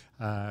agree.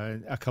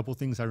 A couple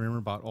things I remember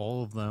about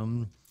all of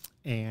them,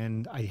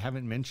 and I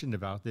haven't mentioned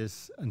about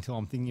this until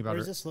I'm thinking about Where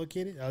it. is this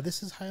located? Oh,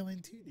 this is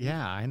Highland too.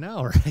 Yeah, I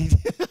know, right?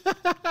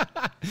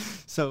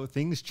 So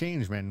things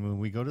change, man. When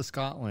we go to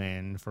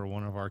Scotland for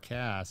one of our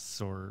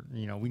casts, or,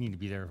 you know, we need to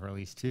be there for at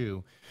least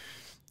 2.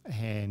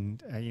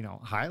 And, you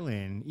know,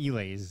 Highland,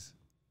 Elay's,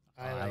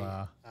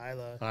 Isla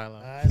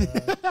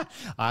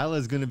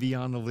is going to be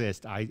on the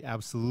list. I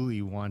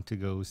absolutely want to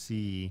go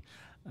see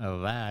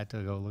that,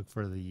 to go look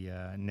for the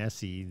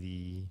Nessie,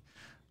 the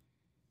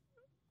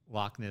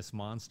Loch Ness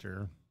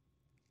monster.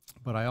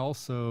 But I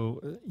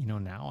also, you know,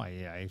 now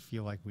I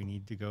feel like we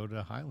need to go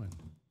to Highland.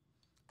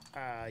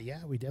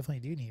 Yeah, we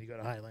definitely do need to go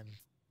to Highland.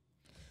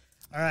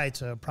 All right,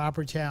 so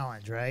proper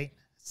challenge, right?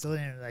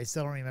 I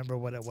still don't remember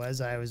what it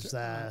was. I was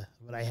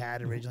what I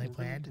had originally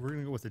planned. We're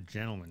gonna go with the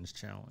gentleman's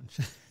challenge.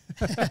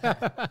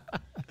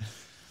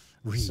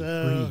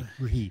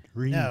 Read.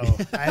 No,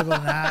 I will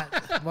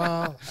not.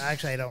 Well,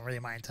 actually, I don't really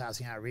mind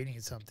tossing out reading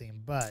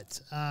something, but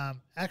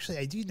actually,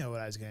 I do know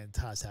what I was going to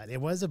toss out. It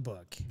was a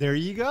book. There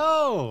you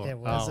go. It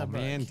was a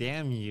book. Man,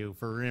 damn you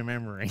for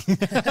remembering.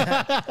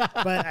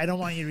 But I don't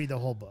want you to read the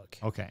whole book.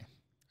 Okay.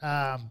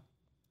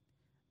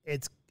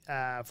 It's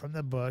from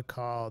the book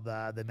called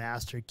The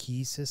Master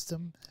Key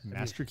System.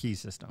 Key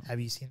System.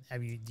 Do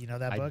you know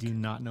that book? I do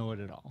not know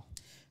it at all.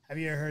 Have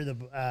you ever heard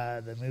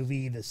the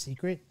movie The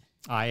Secret?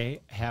 I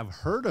have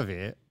heard of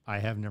it. I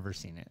have never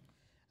seen it.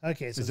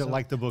 Okay, so is it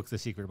like the book The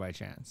Secret by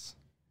chance?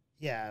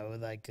 Yeah,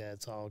 with like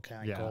it's all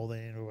kind of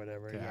golden or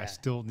whatever. Okay, yeah. I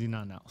still do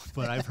not know,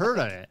 but I've heard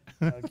of it.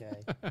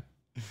 Okay.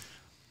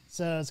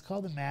 So it's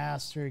called The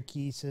Master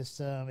Key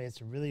System.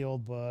 It's a really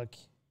old book.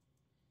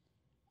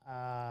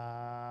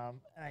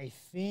 I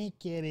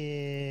think it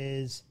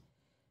is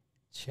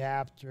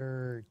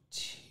chapter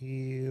 2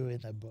 in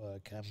the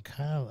book.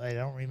 I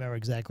don't remember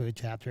exactly what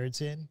chapter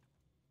it's in.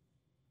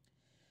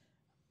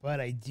 But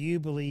I do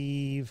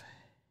believe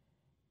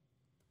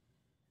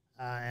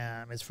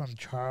it's from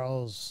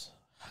Charles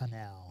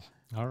Hunnell.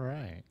 All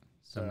right.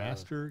 So, the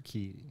Master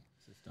Key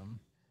System.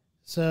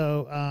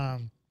 So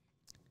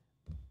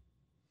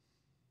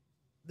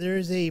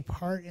there's a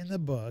part in the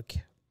book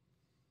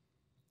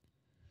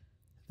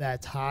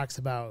that talks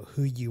about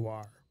who you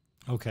are.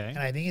 Okay. And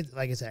I think it's,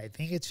 like I said, I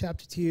think it's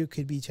chapter 2,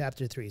 could be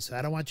chapter 3. So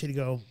I don't want you to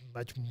go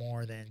much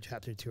more than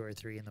chapter 2 or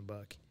 3 in the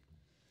book.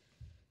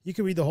 You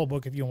can read the whole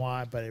book if you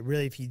want, but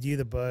if you do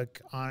the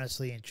book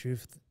honestly and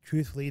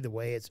truthfully, the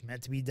way it's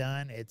meant to be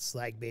done, it's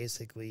like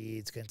basically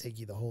it's going to take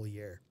you the whole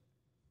year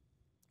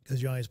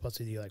because you're only supposed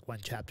to do like 1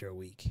 chapter a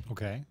week.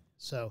 Okay.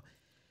 So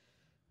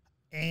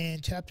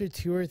in chapter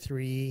 2 or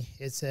 3,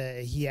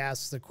 he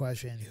asks the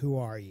question, "Who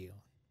are you?"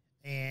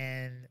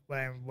 And what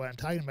I'm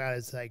talking about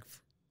is like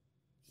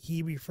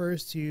he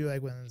refers to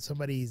like when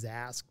somebody's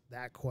asked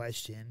that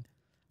question.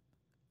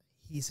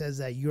 He says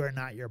that you are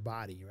not your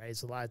body, right?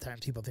 So a lot of times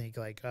people think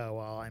like, oh,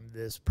 well, I'm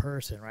this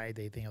person, right?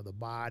 They think of the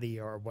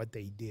body or what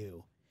they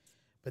do.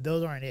 But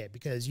those aren't it,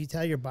 because you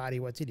tell your body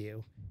what to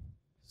do.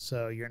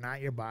 So you're not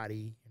your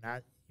body. You're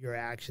not your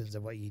actions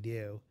of what you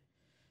do.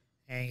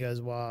 And he goes,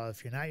 well,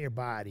 if you're not your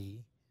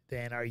body,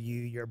 then are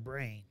you your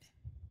brain?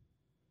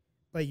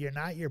 But you're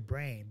not your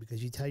brain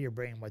because you tell your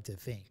brain what to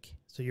think.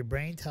 So your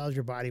brain tells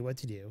your body what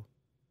to do.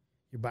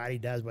 Your body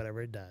does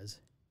whatever it does.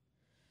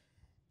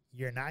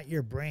 You're not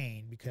your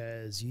brain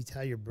because you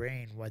tell your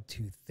brain what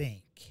to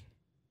think.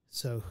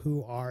 So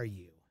who are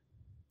you?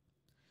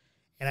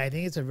 And I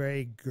think it's a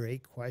very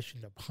great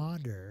question to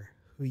ponder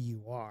who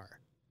you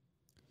are.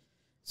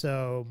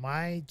 So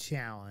my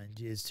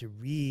challenge is to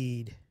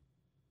read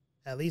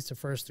at least the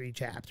first 3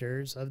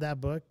 chapters of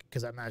that book,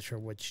 because I'm not sure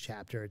which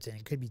chapter it's in.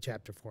 It could be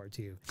chapter 4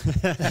 too.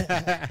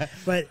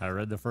 But I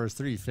read the first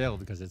 3, failed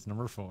because it's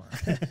number 4.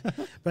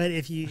 But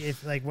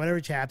if like whatever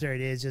chapter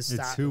it is, just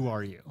it's stop. who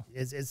are you?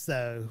 It's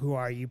the who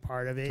are you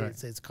part of it.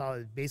 Right. It's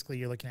called, basically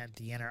you're looking at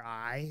the inner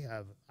I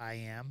of I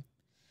am.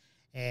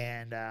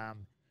 And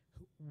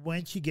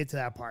once you get to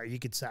that part, you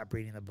could stop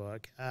reading the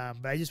book.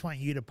 But I just want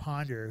you to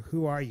ponder,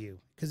 who are you?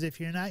 Because if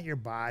you're not your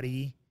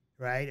body,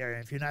 right, or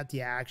if you're not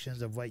the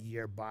actions of what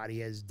your body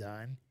has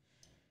done,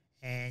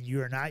 and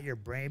you are not your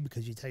brain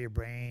because you tell your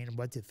brain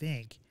what to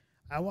think,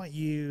 I want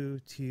you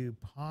to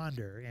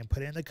ponder and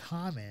put in the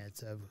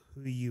comments of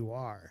who you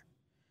are.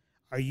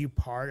 Are you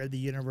part of the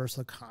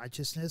universal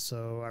consciousness?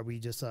 So are we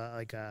just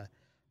like a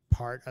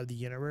part of the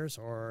universe?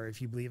 Or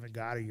if you believe in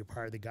God, are you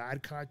part of the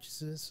God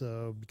consciousness?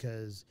 So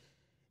because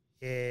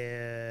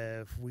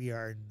if we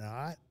are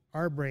not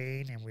our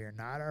brain and we are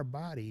not our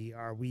body,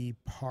 are we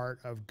part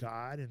of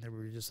God and then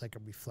we're just like a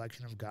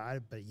reflection of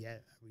God, but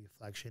yet a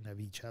reflection of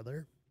each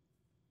other?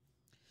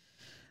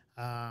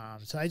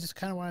 So I just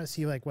kind of want to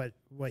see like what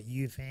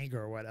you think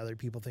or what other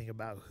people think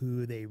about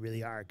who they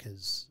really are,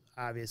 because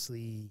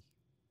obviously,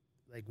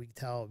 like we can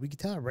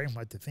tell our brain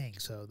what to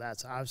think. So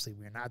that's obviously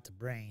we're not the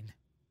brain.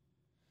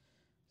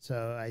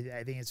 So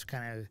I think it's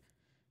kind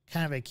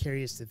of a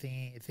curious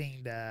thing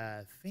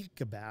to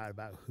think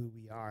about who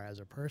we are as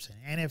a person.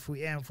 And if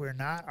we're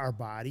not our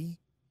body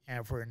and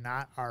if we're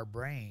not our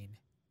brain,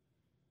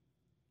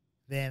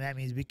 then that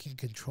means we can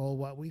control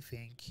what we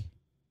think.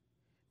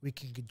 We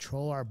can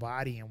control our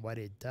body and what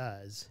it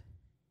does.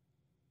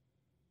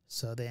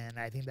 So then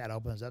I think that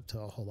opens up to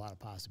a whole lot of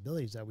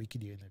possibilities that we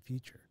could do in the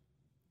future.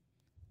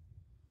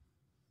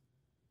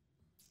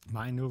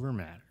 Mind over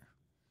matter.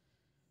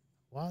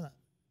 Well,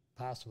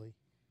 possibly.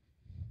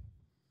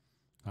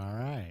 All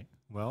right.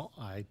 Well,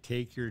 I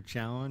take your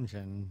challenge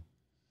and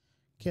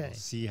Okay. we'll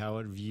see how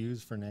it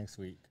views for next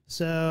week.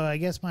 So I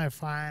guess my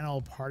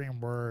final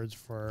parting words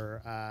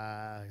for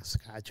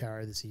Scotch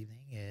Hour this evening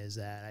is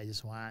that I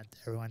just want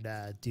everyone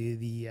to do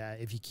the,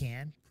 if you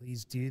can,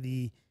 please do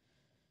the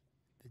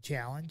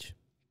challenge.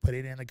 Put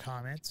it in the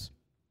comments.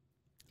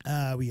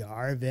 We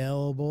are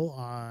available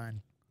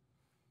on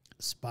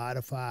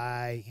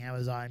Spotify,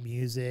 Amazon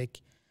Music,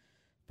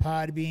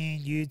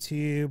 Podbean,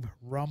 YouTube,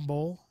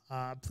 Rumble.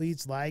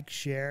 Please like,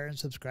 share, and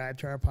subscribe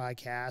to our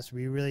podcast.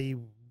 We really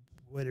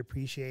would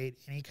appreciate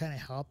any kind of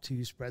help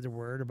to spread the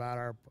word about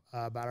our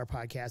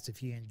podcast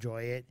if you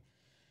enjoy it.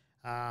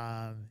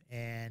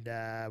 And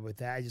with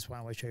that, I just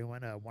want to wish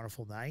everyone a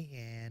wonderful night,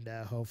 and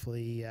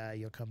hopefully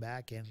you'll come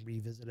back and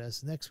revisit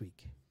us next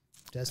week.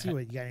 Jesse,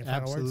 what you got any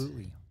final words?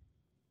 Absolutely.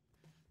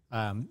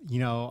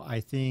 I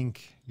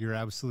think you're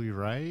absolutely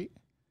right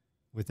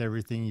with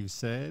everything you've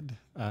said.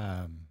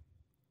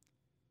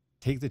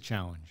 Take the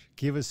challenge.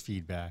 Give us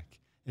feedback.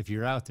 If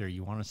you're out there,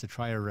 you want us to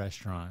try a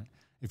restaurant.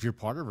 If you're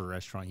part of a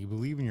restaurant, you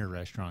believe in your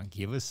restaurant,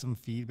 give us some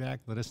feedback.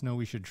 Let us know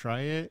we should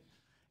try it,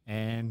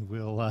 and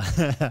we'll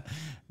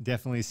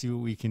definitely see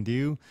what we can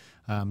do.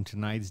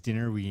 Tonight's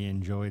dinner, we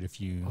enjoyed a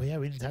few. Oh, yeah,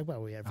 we didn't talk about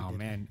what we had for dinner.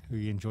 Man,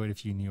 we enjoyed a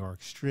few New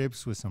York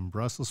strips with some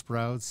Brussels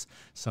sprouts,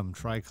 some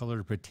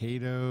tricolored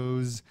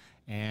potatoes,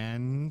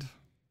 and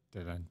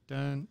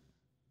dun-dun-dun,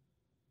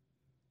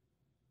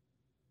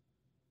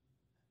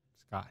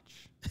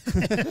 Scotch.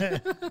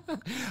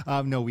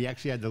 No, we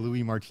actually had the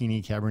Louis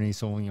Martini Cabernet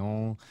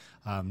Sauvignon,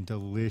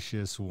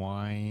 delicious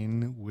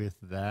wine with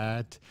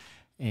that.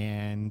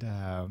 And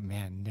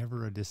man,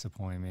 never a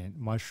disappointment.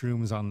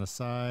 Mushrooms on the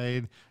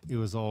side. It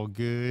was all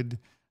good.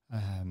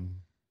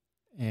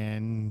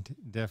 And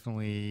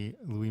definitely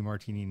Louis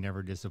Martini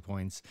never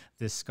disappoints.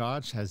 This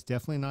Scotch has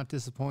definitely not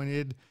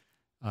disappointed.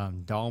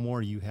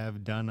 Dalmore, you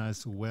have done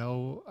us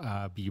well.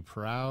 Be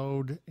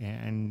proud.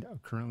 And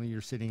currently you're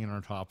sitting in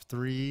our top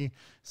 3.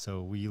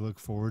 So we look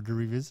forward to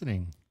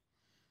revisiting.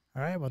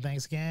 All right. Well,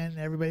 thanks again,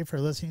 everybody, for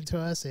listening to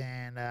us.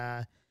 And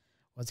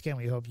once again,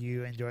 we hope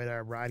you enjoyed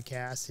our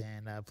broadcast.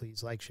 And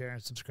please like, share,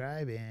 and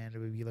subscribe. And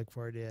we look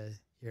forward to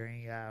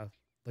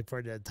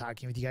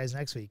talking with you guys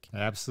next week.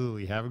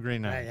 Absolutely. Have a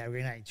great night. All right. Have a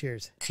great night.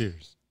 Cheers.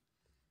 Cheers.